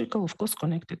biological, of course,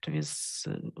 connected with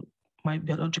my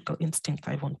biological instinct.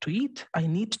 I want to eat. I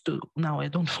need to. Now I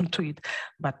don't want to eat.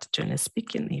 But generally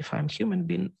speaking, if I'm human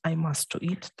being, I must to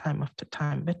eat time after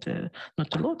time. Better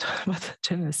not a lot, but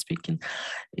generally speaking,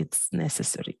 it's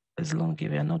necessary. As long as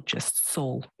we are not just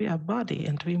soul, we are body,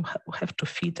 and we have to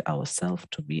feed ourselves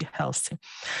to be healthy.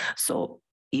 So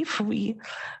if we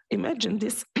imagine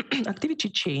this activity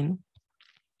chain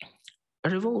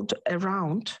revolved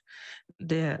around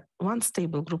the one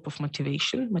stable group of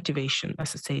motivation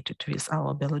associated with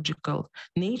our biological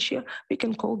nature, we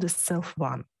can call this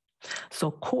self-one. So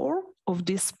core of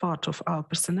this part of our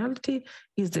personality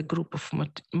is the group of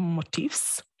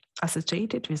motives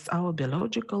associated with our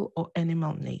biological or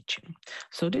animal nature.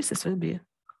 So this will be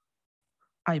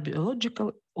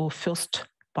biological or first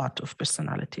part of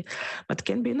personality, but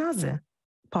can be another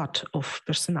part of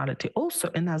personality, also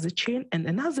another chain and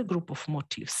another group of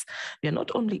motives. We are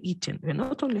not only eating, we're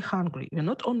not only hungry, we're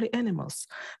not only animals,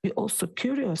 we're also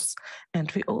curious, and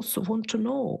we also want to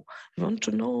know. We want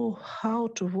to know how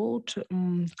to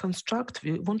construct,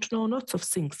 we want to know lots of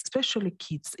things, especially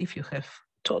kids. If you have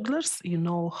toddlers, you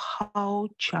know how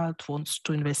child wants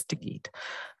to investigate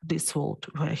this world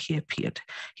where he appeared.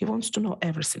 He wants to know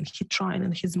everything. He tried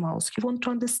in his mouth. He wants to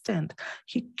understand.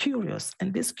 He curious,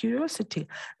 and this curiosity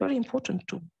very important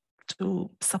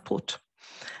to support.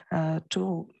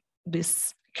 To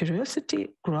this curiosity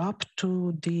grow up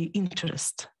to the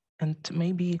interest, and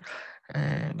maybe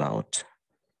about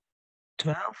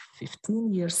 12,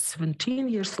 15 years, 17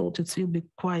 years old, it will be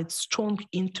quite strong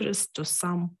interest to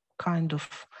some kind of,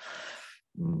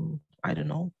 I don't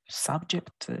know,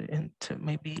 subject, and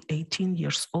maybe 18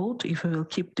 years old. If we will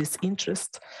keep this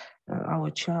interest, our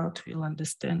child will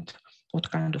understand what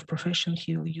kind of profession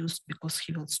he will use, because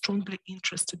he will strongly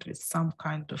interested with some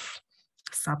kind of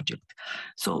subject.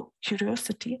 So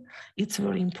curiosity, it's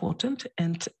very important.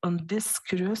 And on this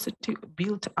curiosity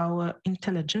build our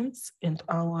intelligence and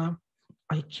our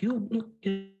IQ,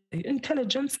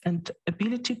 intelligence and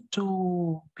ability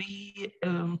to be,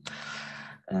 to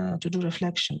do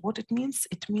reflection. What it means?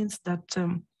 It means that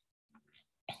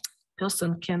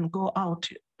person can go out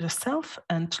yourself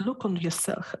and look on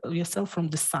yourself from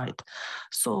the side.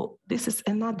 So this is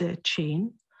another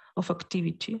chain of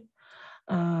activity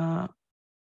around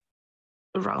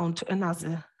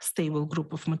another stable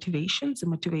group of motivations, the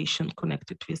motivation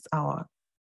connected with our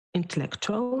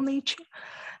intellectual nature.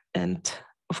 And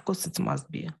of course, it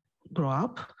must be grow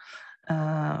up.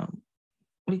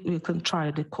 We can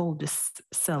try to call this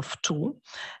self-tool.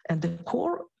 And the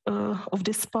core of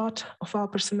this part of our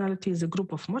personality is a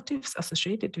group of motives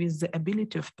associated with the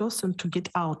ability of person to get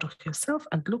out of himself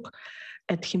and look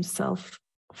at himself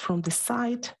from the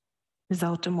side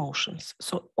without emotions.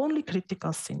 So only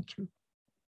critical thinking.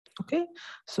 Okay,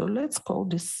 so let's call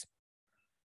this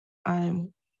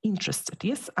I'm interested.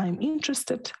 Yes, I'm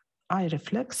interested, I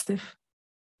reflexive.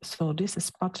 So this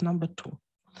is part number 2.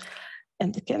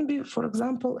 And it can be, for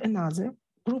example, another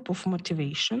group of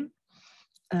motivation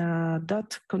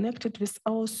that connected with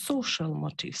our social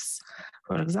motives.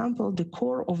 For example, the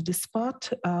core of this part,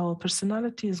 our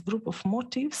personality is group of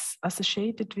motives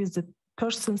associated with the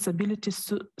person's ability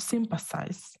to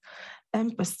sympathize,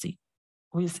 empathy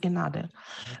with another.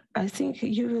 I think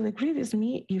you will agree with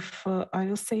me if I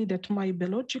will say that my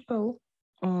biological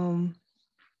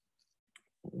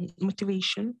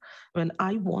motivation when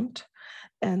I want,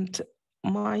 and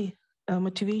my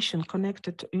motivation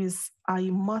connected with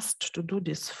I must to do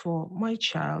this for my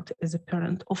child as a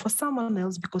parent or for someone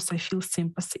else because I feel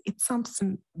sympathy, it's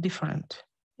something different.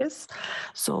 Yes.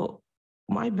 So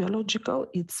my biological,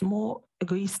 it's more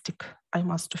egoistic. I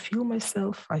must feel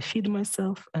myself, I feed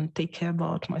myself and take care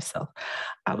about myself.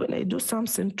 When I do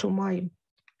something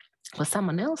for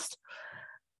someone else,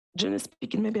 generally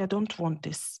speaking, maybe I don't want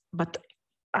this, but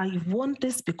I want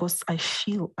this because I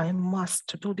feel I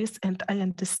must do this. And I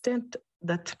understand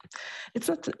that it's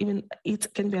not even,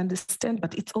 it can be understand,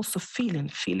 but it's also feeling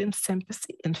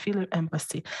sympathy and feeling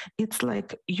empathy. It's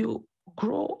like you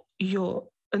grow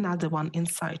another one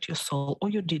inside your soul, or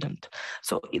you didn't.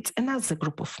 So it's another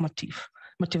group of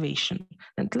motivation.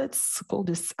 And let's call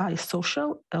this I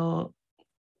social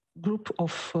group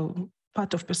of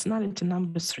part of personality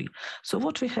number 3. So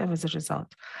what we have as a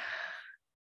result?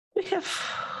 We have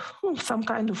some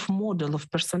kind of model of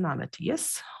personality.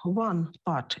 Yes, one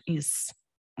part is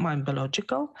my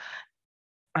biological,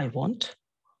 I want,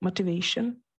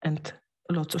 motivation, and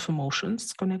lots of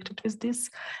emotions connected with this.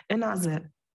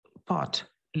 Another part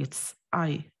is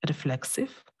I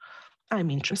reflexive,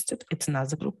 I'm interested. It's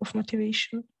another group of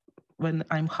motivation. When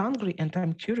I'm hungry and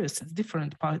I'm curious, it's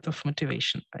different part of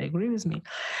motivation. I agree with me.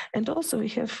 And also we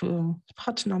have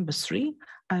part number 3,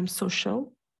 I'm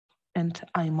social, and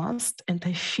I must, and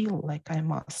I feel like I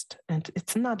must. And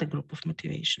it's another group of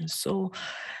motivation. So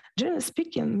generally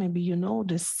speaking, maybe you know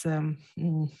this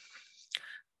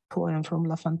poem from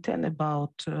La Fontaine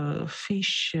about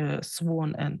fish,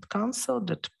 swan, and council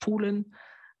that pulling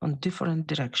on different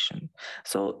direction.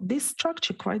 So this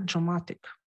structure quite dramatic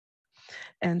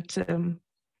and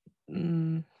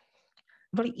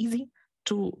very easy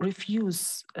to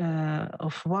refuse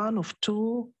of one of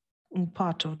two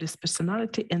part of this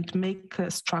personality and make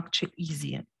structure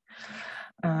easier.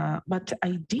 But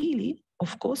ideally,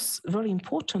 of course, very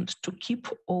important to keep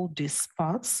all these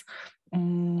parts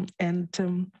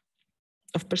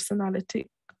of personality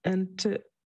and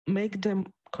make them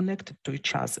connected to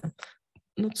each other.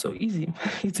 Not so easy,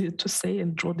 easier to say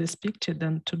and draw this picture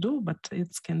than to do, but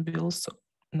it can be also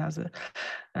another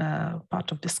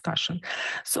part of discussion.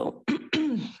 So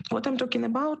what I'm talking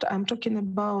about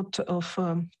of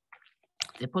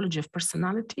the apology of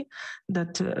personality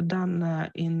that done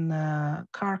in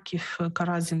Kharkiv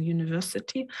Karazin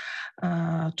University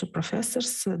to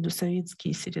professors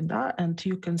Dusavitsky, Sereda, and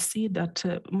you can see that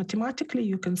mathematically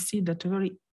you can see that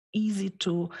very easy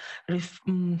to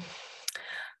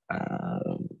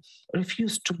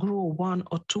refuse to grow one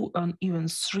or two and even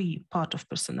 3 part of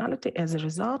personality. As a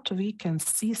result, we can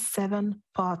see 7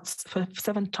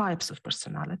 types of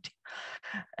personality,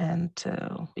 and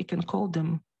we can call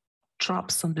them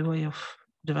traps on the way of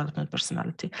development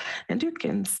personality. And we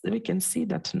can see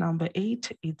that number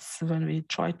 8, it's when we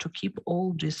try to keep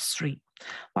all these 3.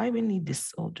 Why we need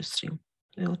all these 3?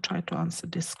 We'll try to answer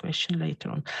this question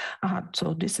later on.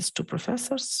 So this is 2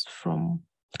 professors from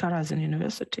Karazin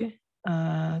University.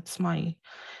 It's my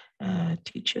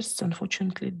teachers.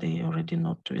 Unfortunately, they already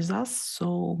not with us.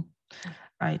 So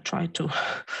I try to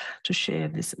share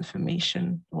this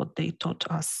information, what they taught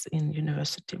us in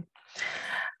university.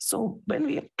 So when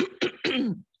we,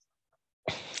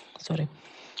 sorry.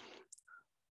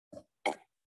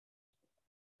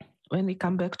 When we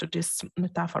come back to this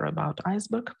metaphor about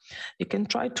iceberg, you can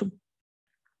try to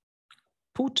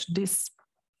put this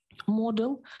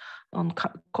model on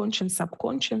conscious,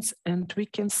 subconscious, and we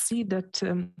can see that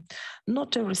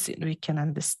not everything we can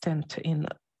understand in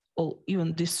all,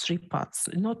 even these three parts.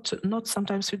 Not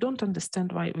sometimes we don't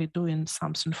understand why we're doing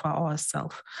something for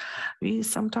ourselves. We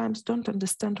sometimes don't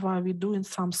understand why we're doing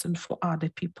something for other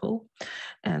people,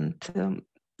 and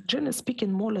generally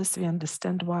speaking, more or less we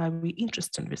understand why we're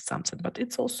interested with something, but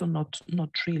it's also not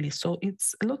really. So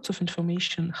it's lots of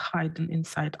information hidden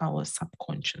inside our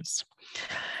subconscious.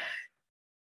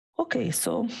 Okay,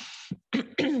 so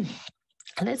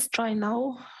let's try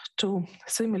now to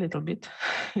swim a little bit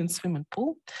in swimming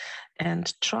pool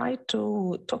and try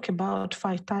to talk about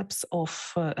 5 types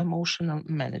of emotional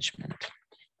management.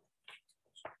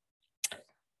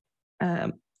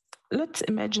 Let's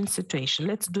imagine situation.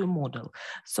 Let's do a model.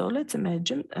 So let's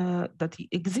imagine that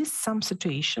exists some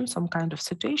situation, some kind of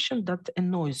situation that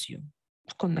annoys you,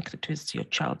 connected with your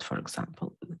child, for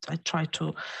example. I try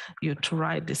to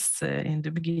write this in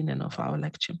the beginning of our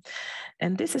lecture.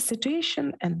 And this is a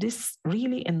situation, and this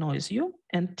really annoys you.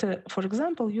 And for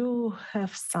example, you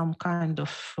have some kind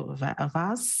of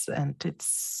vase, and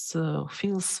it's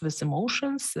fills with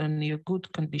emotions, and in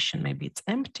good condition, maybe it's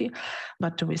empty,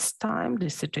 but with time, the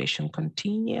situation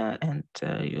continue, and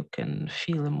you can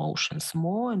feel emotions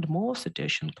more and more.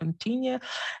 Situation continue.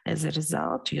 As a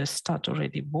result, you start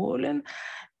already boiling,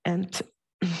 and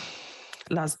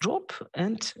last drop.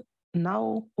 And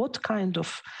now, what kind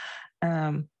of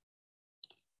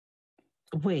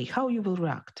way, how you will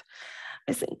react?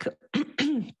 I think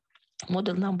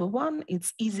model number 1,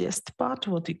 it's easiest part,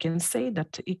 what you can say,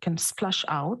 that it can splash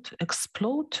out,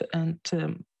 explode, and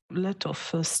let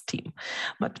off steam.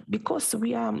 But because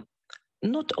we are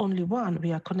not only one,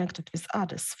 we are connected with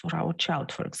others. For our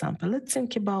child, for example, let's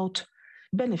think about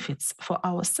benefits for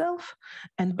ourselves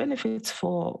and benefits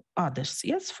for others.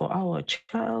 Yes, for our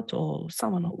child or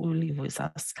someone who will live with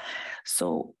us.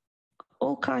 So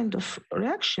all kind of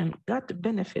reaction got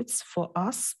benefits for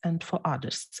us and for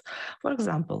others. For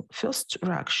example, first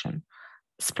reaction,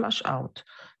 splash out.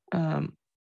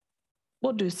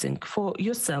 What do you think? For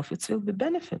yourself, it will be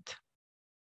benefit.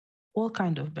 All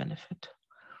kind of benefit.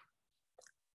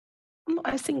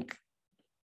 I think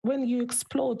when you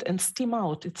explode and steam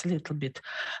out, it's a little bit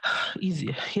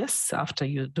easier, yes, after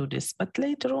you do this. But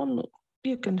later on,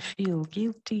 you can feel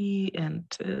guilty, and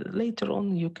later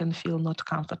on, you can feel not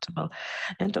comfortable.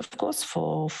 And of course,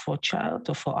 for child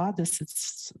or for others, it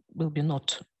will be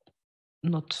not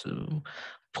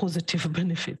positive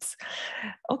benefits.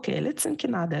 Okay, let's think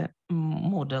another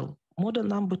model. Model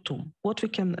number 2. What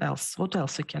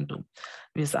else we can do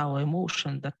with our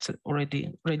emotion that's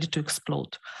already ready to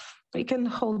explode? We can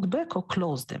hold back or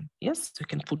close them. Yes, we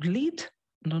can put lid,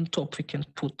 and on top we can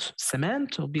put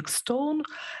cement or big stone,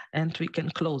 and we can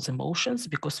close emotions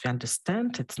because we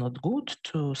understand it's not good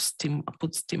to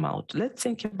put steam out. Let's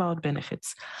think about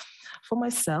benefits. For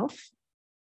myself,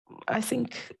 I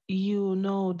think you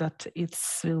know that it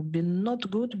will be not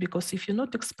good, because if you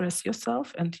not express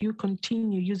yourself and you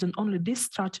continue using only this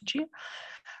strategy,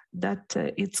 that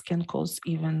it can cause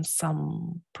even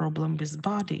some problem with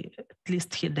body, at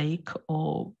least headache,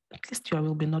 or at least you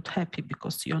will be not happy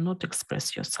because you are not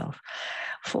express yourself.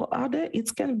 For other,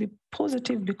 it can be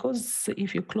positive, because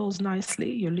if you close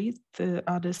nicely your lid,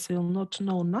 others will not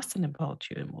know nothing about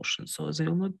your emotions, so they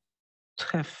will not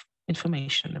have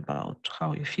information about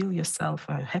how you feel yourself,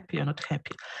 are you happy or not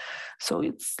happy. So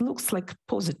it looks like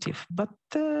positive, but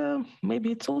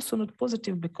maybe it's also not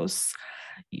positive because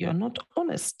you're not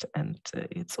honest. And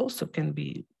it also can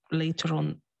be later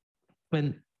on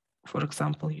when, for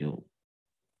example,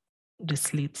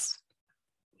 these leads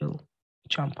will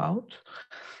jump out,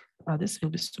 others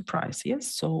will be surprised.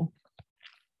 Yes, so,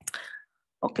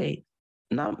 okay.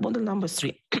 Now, model number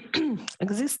 3,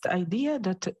 exists the idea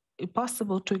that it's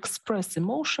possible to express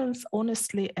emotions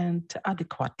honestly and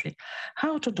adequately.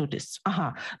 How to do this?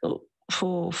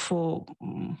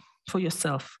 For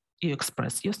yourself, you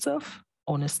express yourself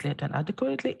honestly and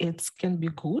adequately. It can be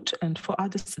good, and for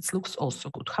others, it looks also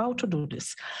good. How to do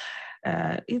this?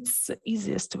 It's the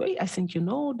easiest way. I think you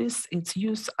know this. It's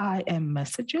use I am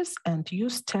messages and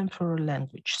use temporal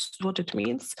language. What it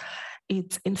means,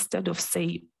 it's instead of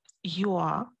say you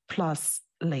are plus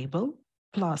label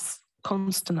plus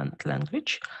consonant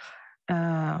language,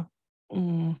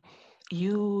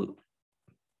 you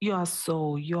you are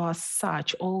so, you are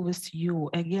such, always you,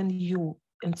 again you,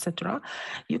 etc.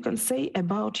 You can say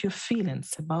about your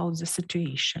feelings, about the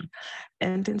situation.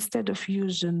 And instead of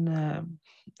using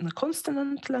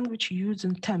consonant language, you're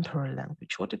using temporal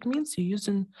language. What it means, you're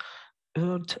using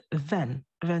word when.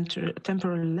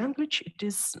 Temporal language, it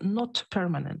is not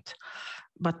permanent,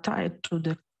 but tied to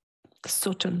the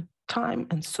certain time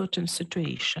and certain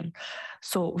situation.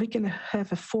 So we can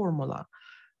have a formula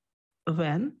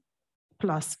when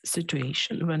plus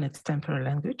situation, when it's temporal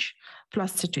language,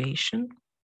 plus situation,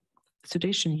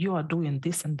 you are doing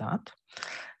this and that,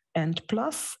 and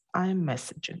plus I'm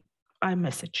message. I'm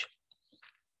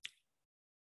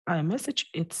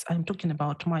talking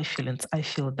about my feelings. I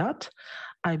feel that,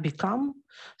 I become.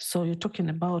 So you're talking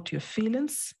about your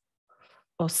feelings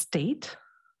or state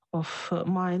of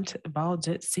mind about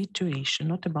the situation,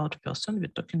 not about person. We're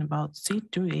talking about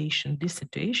situation, this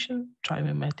situation, try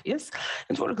we met, yes.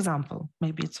 And for example,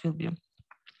 maybe it will be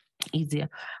easier.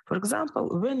 For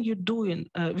example, when you're doing,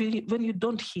 when you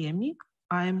don't hear me,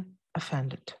 I'm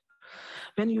offended.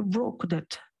 When you broke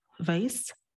that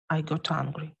vase, I got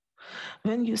angry.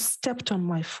 When you stepped on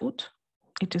my foot,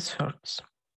 it is hurts.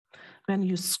 When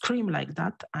you scream like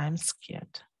that, I'm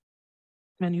scared.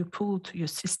 When you pulled your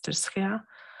sister's hair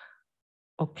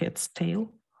or cat's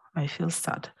tail, I feel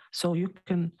sad. So you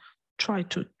can try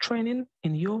to train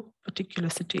in your particular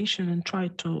situation and try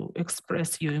to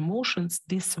express your emotions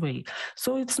this way.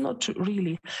 So it's not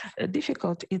really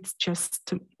difficult. It's just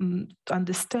to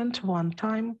understand one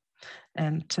time,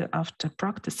 and after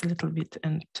practice a little bit,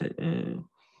 and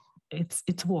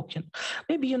it's working.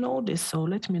 Maybe you know this, so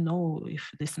let me know if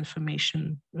this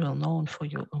information well known for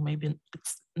you, or maybe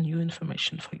it's new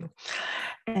information for you.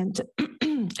 And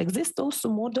exists also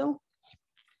model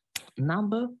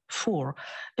number 4,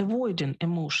 avoiding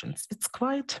emotions. It's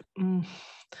quite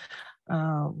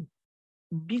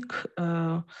big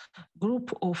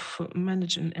group of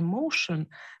managing emotion,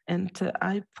 and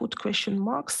I put question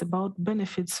marks about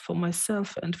benefits for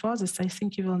myself and for others. I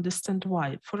think you will understand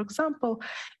why. For example,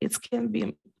 it can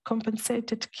be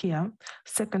compensated care,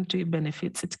 secondary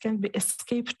benefits. It can be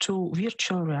escape to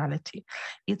virtual reality.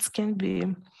 It can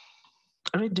be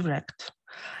redirect,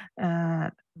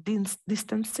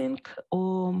 distancing,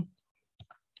 or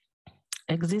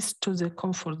exist to the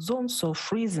comfort zone, so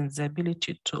freezing the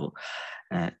ability to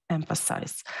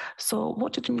emphasize. So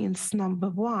what it means, number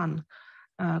 1,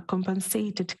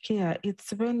 compensated care,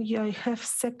 it's when I have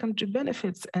secondary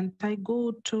benefits and I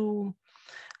go to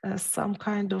some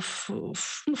kind of,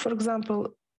 for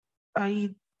example, I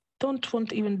don't want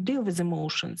to even deal with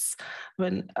emotions.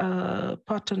 When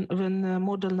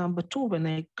model number 2, when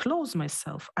I close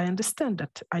myself, I understand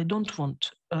that I don't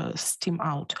want steam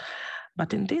out.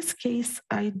 But in this case,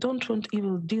 I don't want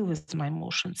even deal with my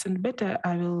emotions, and better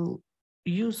I will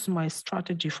use my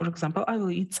strategy. For example, I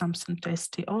will eat something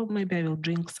tasty, or maybe I will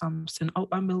drink something, or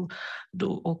I will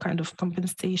do all kind of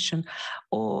compensation,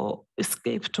 or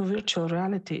escape to virtual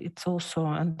reality. It's also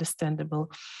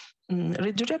understandable.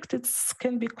 Redirected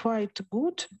can be quite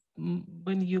good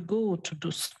when you go to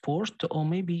do sport, or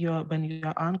maybe when you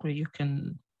are angry, you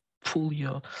can pull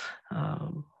your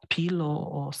pillow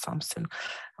or something,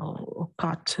 or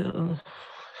cut a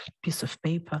piece of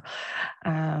paper.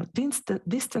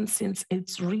 Distancing,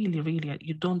 it's really,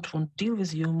 you don't want to deal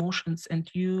with your emotions, and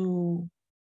you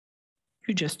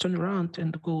just turn around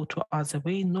and go to other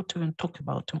way, not even talk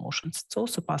about emotions. It's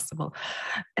also possible.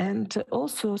 And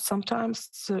also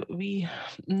sometimes we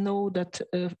know that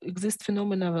exist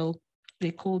phenomena, well,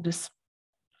 they call this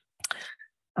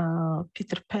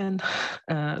Peter Pan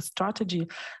strategy,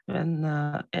 when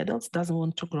adults doesn't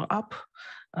want to grow up,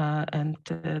 and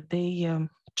they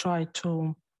try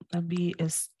to be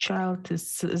as child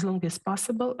as long as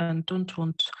possible, and don't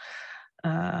want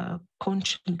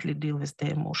constantly deal with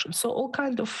their emotions. So all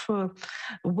kind of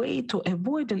way to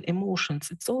avoid emotions,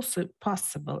 it's also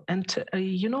possible. And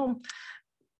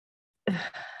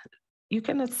you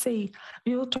cannot say,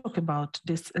 we will talk about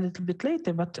this a little bit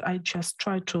later, but I just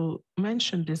try to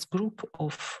mention this group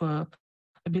of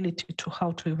ability to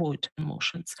how to avoid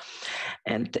emotions.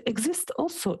 And exists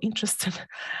also interesting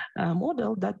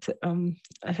model that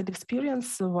I had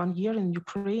experience 1 year in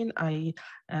Ukraine. I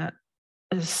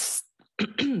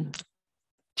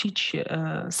teach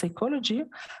psychology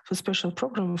for special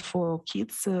program for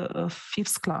kids of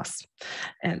 5th class.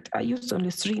 And I use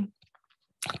only 3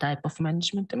 type of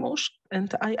management emotion.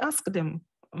 And I ask them,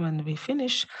 when we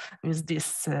finish with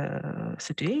this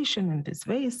situation in this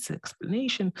ways,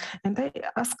 explanation, and I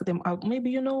ask them,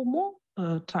 maybe you know more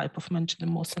type of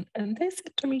management emotion. And they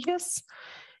said to me, yes,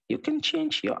 you can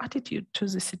change your attitude to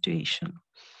the situation.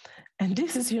 And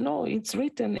this is, it's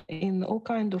written in all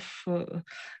kind of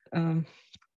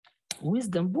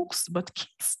wisdom books, but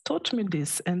kids taught me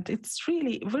this, and it's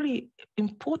really very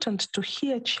important to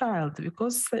hear child,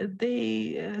 because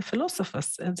they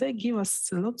philosophers, and they give us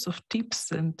lots of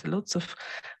tips and lots of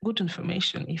good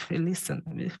information if we listen,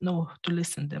 we know to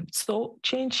listen them. So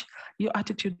change your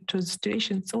attitude to the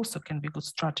situation, it also can be good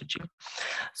strategy.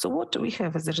 So what do we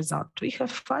have as a result? We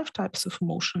have 5 types of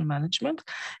emotion management,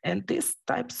 and these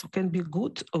types can be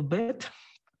good or bad,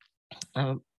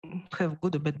 have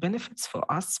good or bad benefits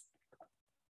for us.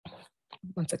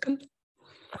 1 second.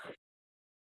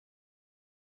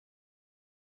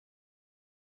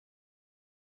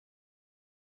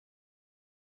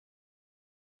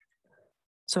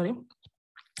 Sorry.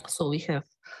 So we have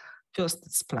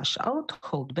first splash out,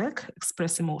 hold back,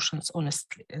 express emotions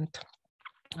honestly and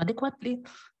adequately,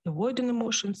 avoiding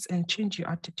emotions, and change your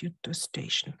attitude to a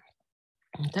situation.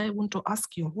 And I want to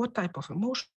ask you, what type of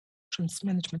emotions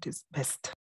management is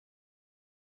best?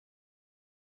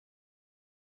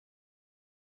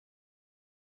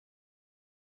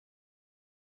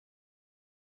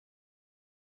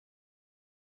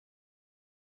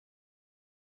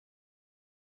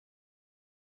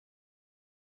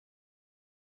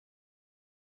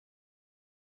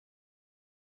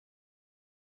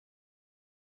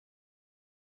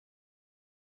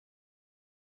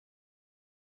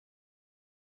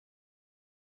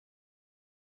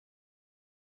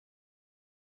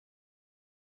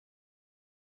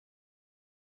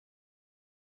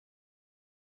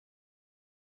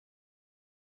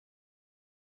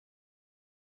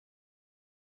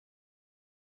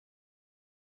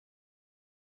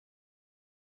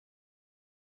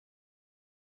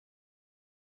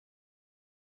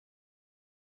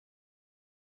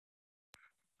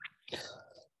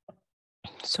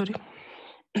 Sorry.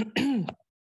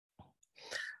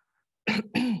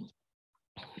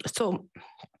 So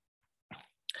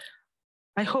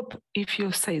I hope if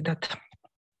you say that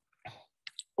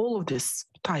all of these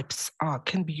types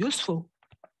can be useful,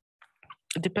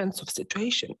 it depends on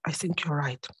situation. I think you're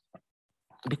right.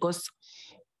 Because,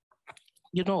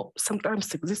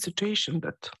 sometimes exists situation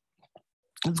that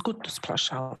it's good to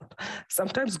splash out,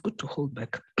 sometimes good to hold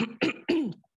back.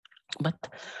 But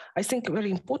I think very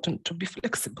important to be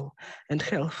flexible and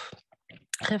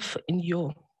have in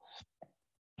your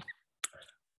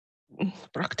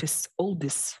practice all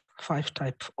these 5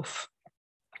 types of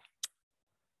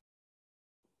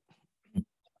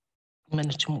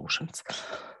manage emotions.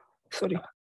 Sorry.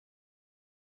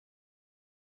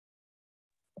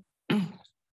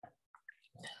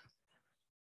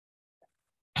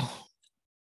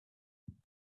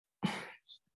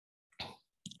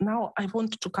 Now I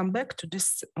want to come back to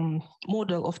this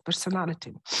model of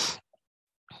personality.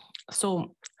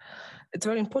 So it's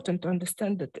very important to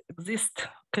understand that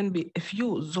can be a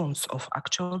few zones of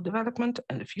actual development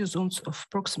and a few zones of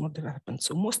proximal development.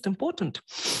 So most important,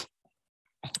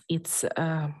 it's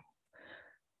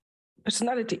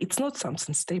personality. It's not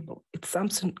something stable. It's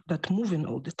something that moving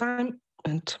all the time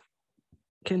and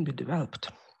can be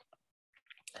developed.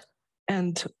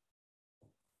 And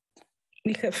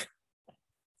we have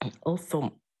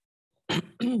also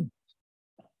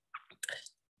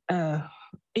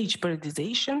age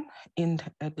periodization in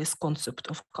this concept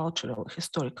of cultural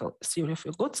historical theory of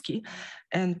Vygotsky.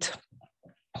 And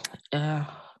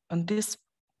on this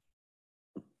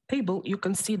table, you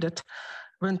can see that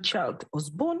when child was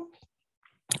born,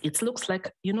 it looks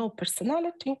like,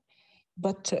 personality,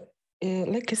 but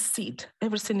like a seed,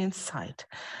 everything inside.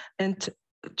 And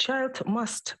child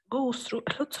must go through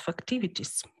lots of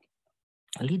activities,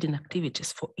 leading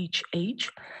activities for each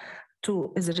age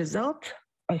as a result,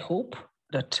 I hope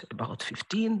that about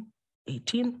 15,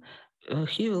 18,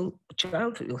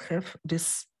 child will have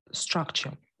this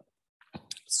structure.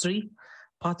 3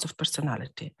 parts of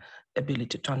personality: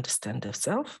 ability to understand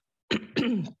themselves,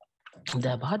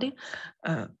 their body,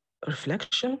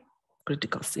 reflection,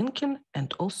 critical thinking,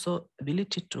 and also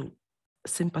ability to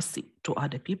sympathy to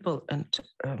other people and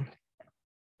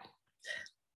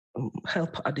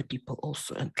help other people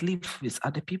also and live with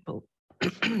other people,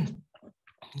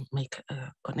 make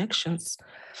connections.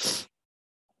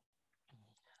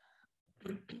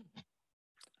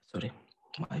 Sorry,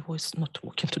 my voice not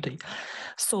working today.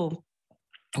 So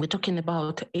we're talking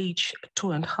about age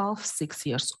 2.5, 6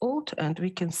 years old, and we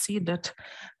can see that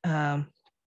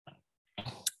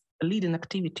leading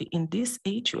activity in this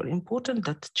age are important,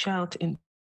 that child in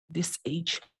this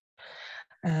age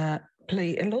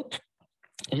play a lot,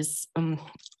 is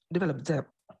develop the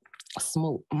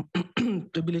small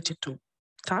ability to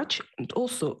touch and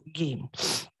also game,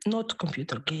 not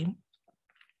computer game,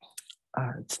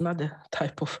 it's another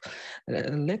type of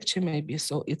lecture maybe.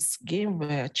 So it's game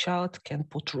where a child can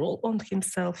put role on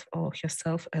himself or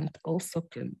herself, and also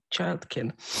child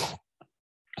can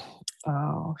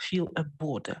feel a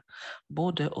border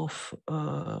of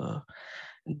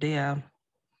their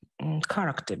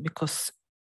character, because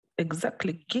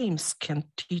exactly games can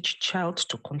teach child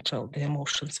to control their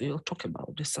emotions. We will talk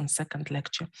about this in second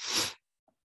lecture.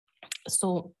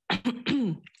 So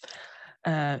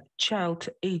child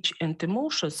age and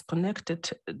emotions connected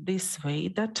this way,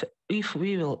 that if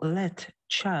we will let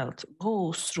child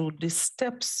go through these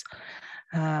steps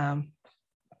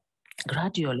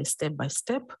gradually, step by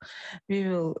step,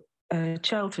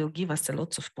 child will give us a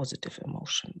lot of positive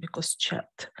emotion, because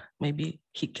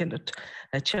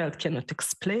a child cannot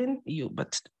explain you,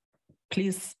 but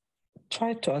please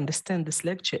try to understand this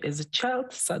lecture as a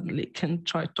child suddenly can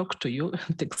try to talk to you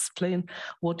and explain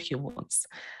what he wants.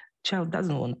 Child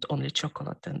doesn't want only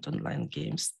chocolate and online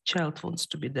games. Child wants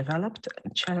to be developed,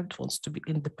 and child wants to be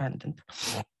independent.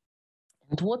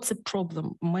 And what's the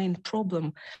problem? Main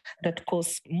problem that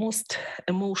causes most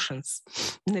emotions,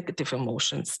 negative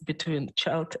emotions between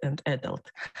child and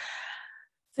adult.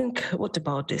 Think, what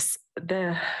about this?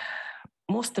 The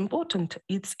most important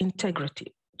is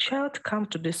integrity. Child come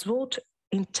to this world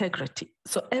integrity.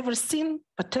 So everything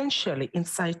potentially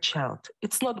inside child.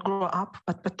 It's not grow up,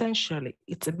 but potentially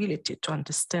its ability to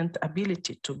understand,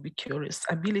 ability to be curious,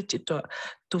 ability to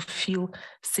feel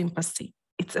sympathy.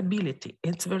 Its ability.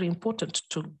 It's very important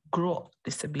to grow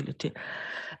this ability.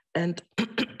 And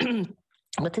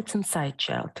but it's inside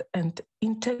child. And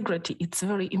integrity, it's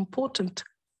very important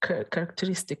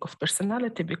characteristic of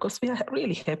personality, because we are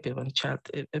really happy when child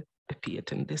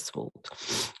appeared in this world.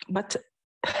 But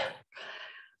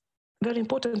very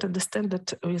important to understand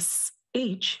that with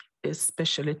age,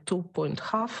 especially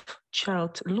 2.5,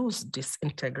 child lose this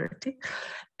integrity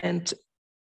and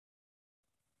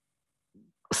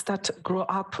start grow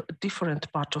up different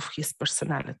part of his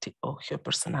personality or her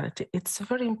personality. It's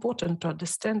very important to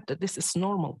understand that this is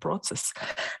normal process,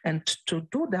 and to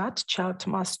do that, child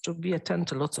must to be attend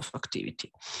to lots of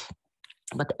activity.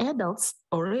 But adults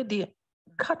already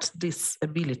got these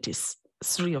abilities,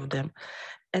 3 of them,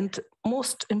 and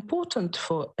most important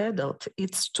for adult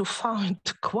is to find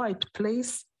quiet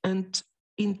place and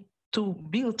to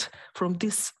build from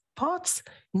these parts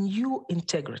new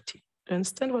integrity. You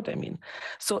understand what I mean?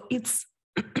 So it's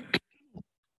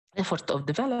effort of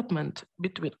development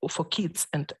for kids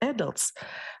and adults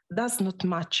does not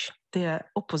match, they are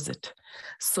opposite.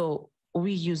 So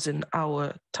we using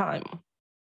our time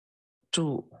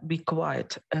to be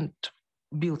quiet and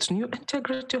build new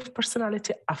integrity of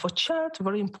personality. For child,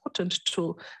 very important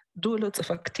to do lots of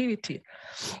activity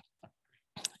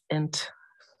and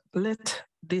let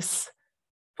these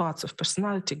parts of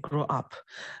personality grow up.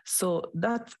 So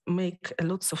that make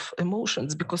lots of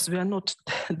emotions, because we are not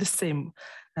the same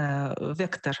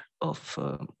vector of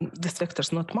this vector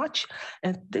is not much.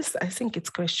 And this, I think it's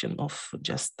question of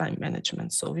just time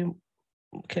management. So we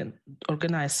can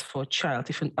organize for child.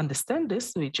 If you understand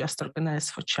this, we just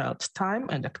organize for child time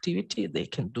and activity. They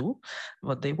can do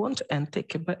what they want and take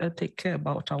care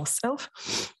about ourselves.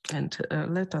 And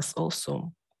let us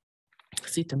also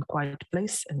sit in quiet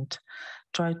place and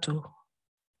try to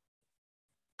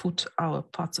put our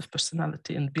parts of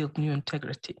personality and build new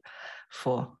integrity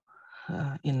for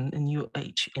in a new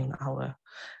age, in our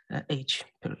age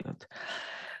period.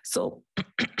 So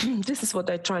this is what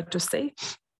I tried to say.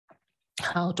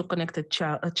 How to connect a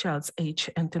child's age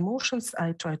and emotions.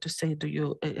 I try to say to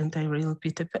you, and I will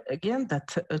repeat again,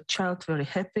 that a child very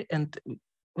happy and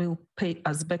will pay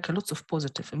us back a lot of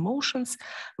positive emotions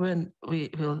when we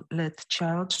will let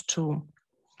child to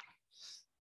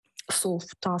solve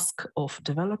task of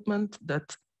development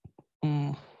that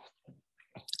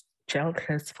child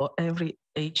has for every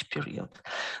age period.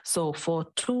 So for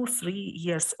 2-3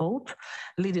 years old,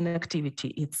 leading activity,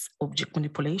 it's object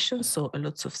manipulation. So a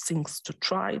lot of things to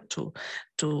try to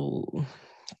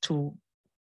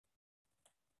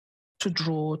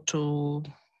draw, to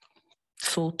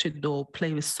salty dough,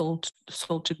 play with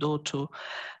salty dough, to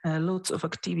lots of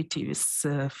activity with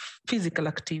physical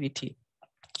activity,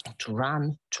 to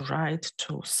run, to ride,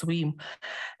 to swim.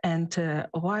 And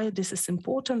why this is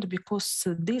important? Because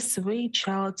this way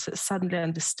child suddenly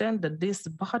understand that this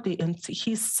body and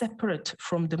he's separate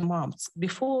from the moms.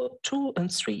 Before 2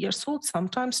 and 3 years old,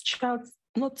 sometimes child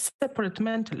not separate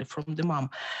mentally from the mom.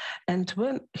 And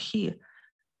when he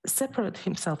separate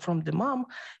himself from the mom,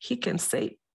 he can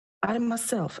say, I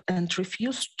myself, and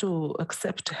refused to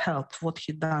accept help, what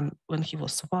he done when he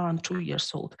was 1, 2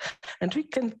 years old. And we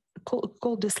can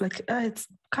call this like, it's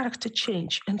character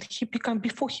change. And he became,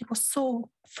 before he was so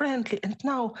friendly, and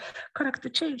now character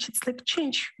change, it's like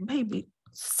change, baby.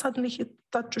 Suddenly he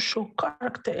started to show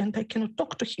character, and I cannot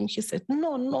talk to him. He said,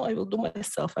 no, I will do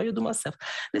myself.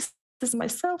 This is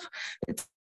myself. It's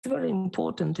very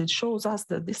important. It shows us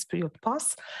that this period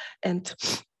pass, and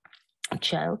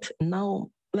child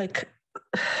now, like,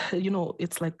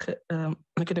 it's like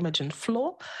you can imagine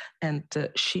floor, and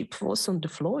sheep was on the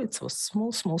floor. It was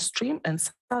small stream, and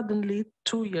suddenly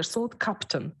 2 years old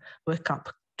captain wake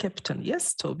up. Captain,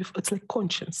 yes. So it's like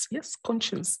conscience, yes,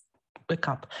 conscience wake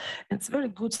up. And it's a very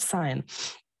good sign.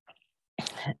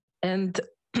 And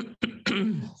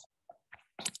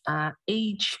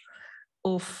age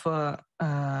of 4,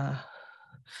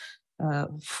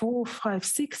 5,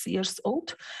 6 years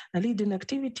old, a leading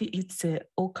activity, it's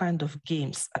all kind of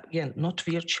games. Again, not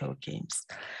virtual games,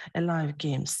 live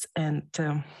games. And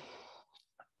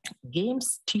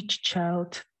games teach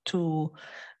child to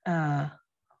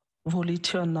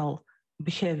volitional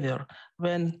behavior,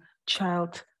 when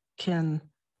child can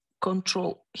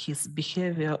control his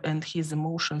behavior and his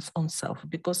emotions on self,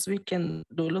 because we can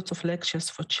do lots of lectures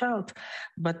for child,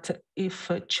 but if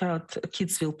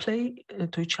kids will play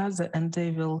to each other, and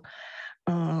they will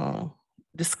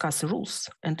discuss rules,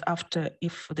 and after,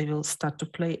 if they will start to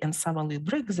play and someone will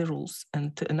break the rules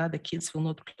and another kids will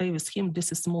not play with him,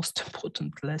 this is the most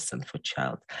important lesson for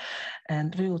child.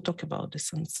 And we will talk about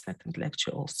this in the second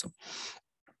lecture also.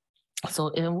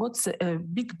 So what's a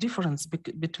big difference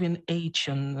between age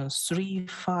and 3,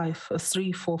 4,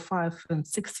 5, and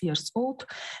 6 years old?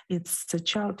 It's the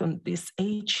child on this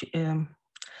age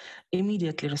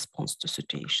immediately responds to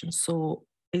situations. So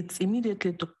it's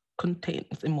immediately to contain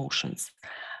emotions.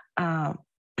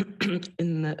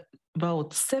 In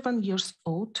about 7 years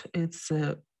old, it's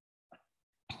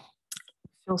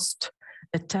first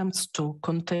attempts to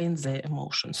contain their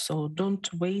emotions. So don't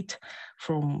wait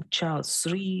from child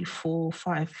 3, 4,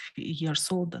 5 years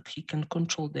old that he can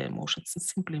control their emotions.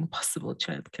 It's simply impossible.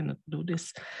 Child cannot do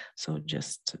this. So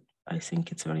just, I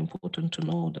think it's very important to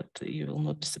know that you will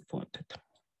not disappoint it.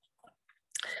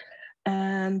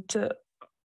 And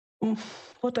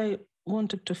what I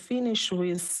wanted to finish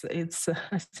with, I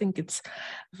think it's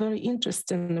very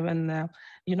interesting when,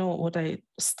 what I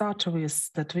start with,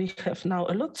 that we have now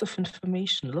a lot of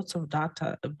information, lots of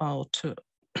data about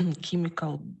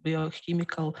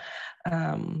biochemical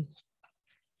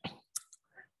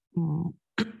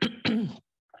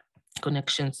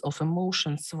connections of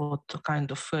emotions, what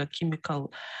kind of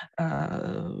chemical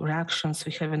reactions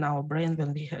we have in our brain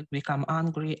when we become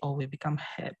angry or we become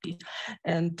happy.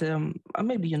 And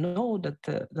maybe you know that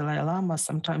the Dalai Lama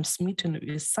sometimes meeting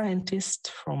with scientists,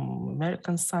 from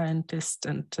American scientists,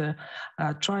 and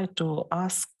try to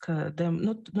ask them,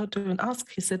 not even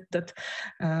ask, he said that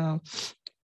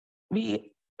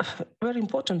very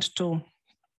important to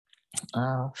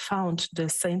found the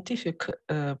scientific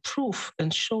proof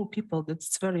and show people that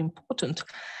it's very important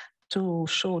to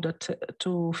show that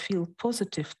to feel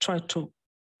positive, try to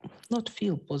not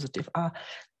feel positive,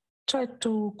 try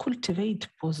to cultivate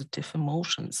positive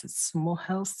emotions. It's more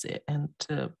healthy and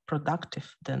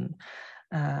productive than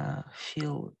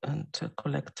feel and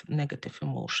collect negative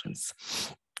emotions.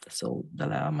 So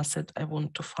Dalai Lama said, I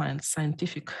want to find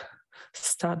scientific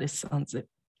studies on the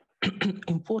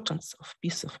importance of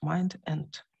peace of mind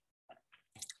and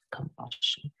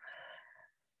compassion.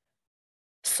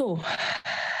 So,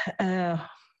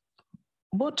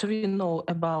 what we know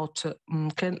about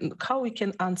how we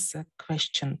can answer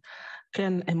question,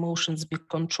 can emotions be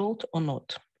controlled or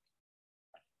not?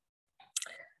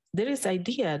 There is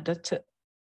idea that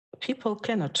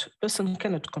person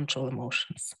cannot control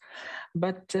emotions,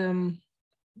 but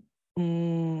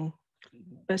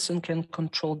person can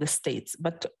control the states.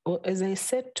 But as I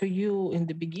said to you in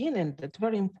the beginning, it's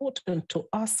very important to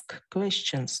ask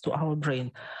questions to our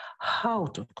brain, how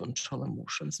to control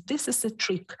emotions. This is a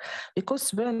trick,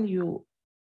 because when you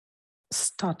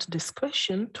start this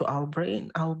question to our brain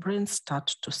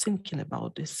starts to thinking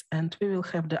about this, and we will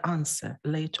have the answer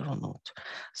later or not.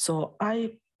 So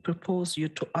I propose you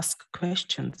to ask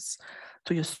questions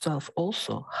to yourself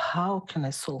also. How can I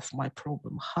solve my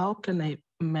problem? How can I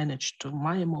manage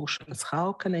my emotions?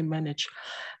 How can I manage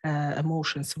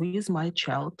emotions with my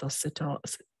child, etc.,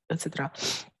 etc.?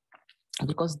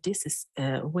 Because this is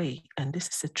a way, and this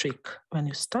is a trick. When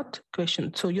you start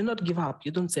question, so you not give up.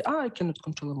 You don't say, I cannot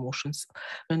control emotions.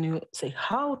 When you say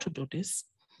how to do this,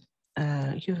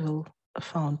 you will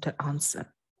find the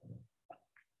answer.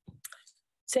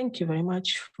 Thank you very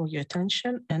much for your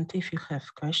attention. And if you have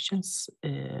questions,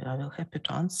 I will happy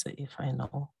to answer if I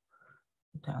know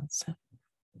the answer.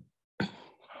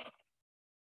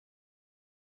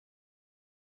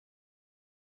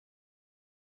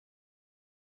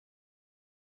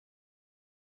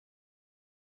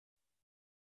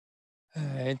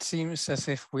 It seems as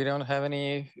if we don't have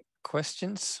any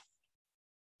questions.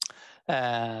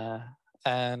 And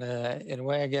in a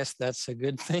way, I guess that's a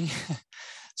good thing.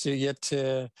 So you get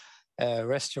to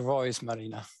rest your voice,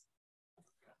 Maryna.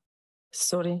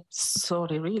 Sorry,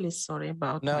 really sorry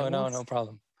about my voice. No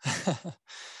problem.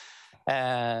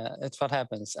 It's what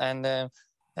happens. And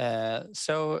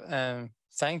so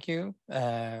thank you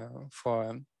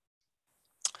for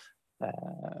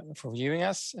viewing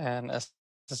us. And as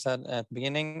I said at the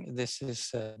beginning, this is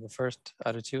the first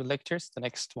out of 2 lectures. The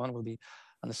next one will be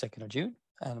on the 2nd of June,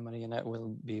 and Maryna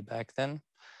will be back then.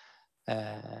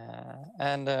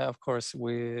 And of course,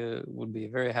 we would be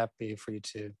very happy for you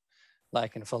to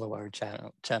like and follow our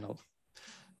channel.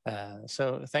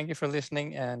 So thank you for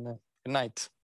listening, and good night.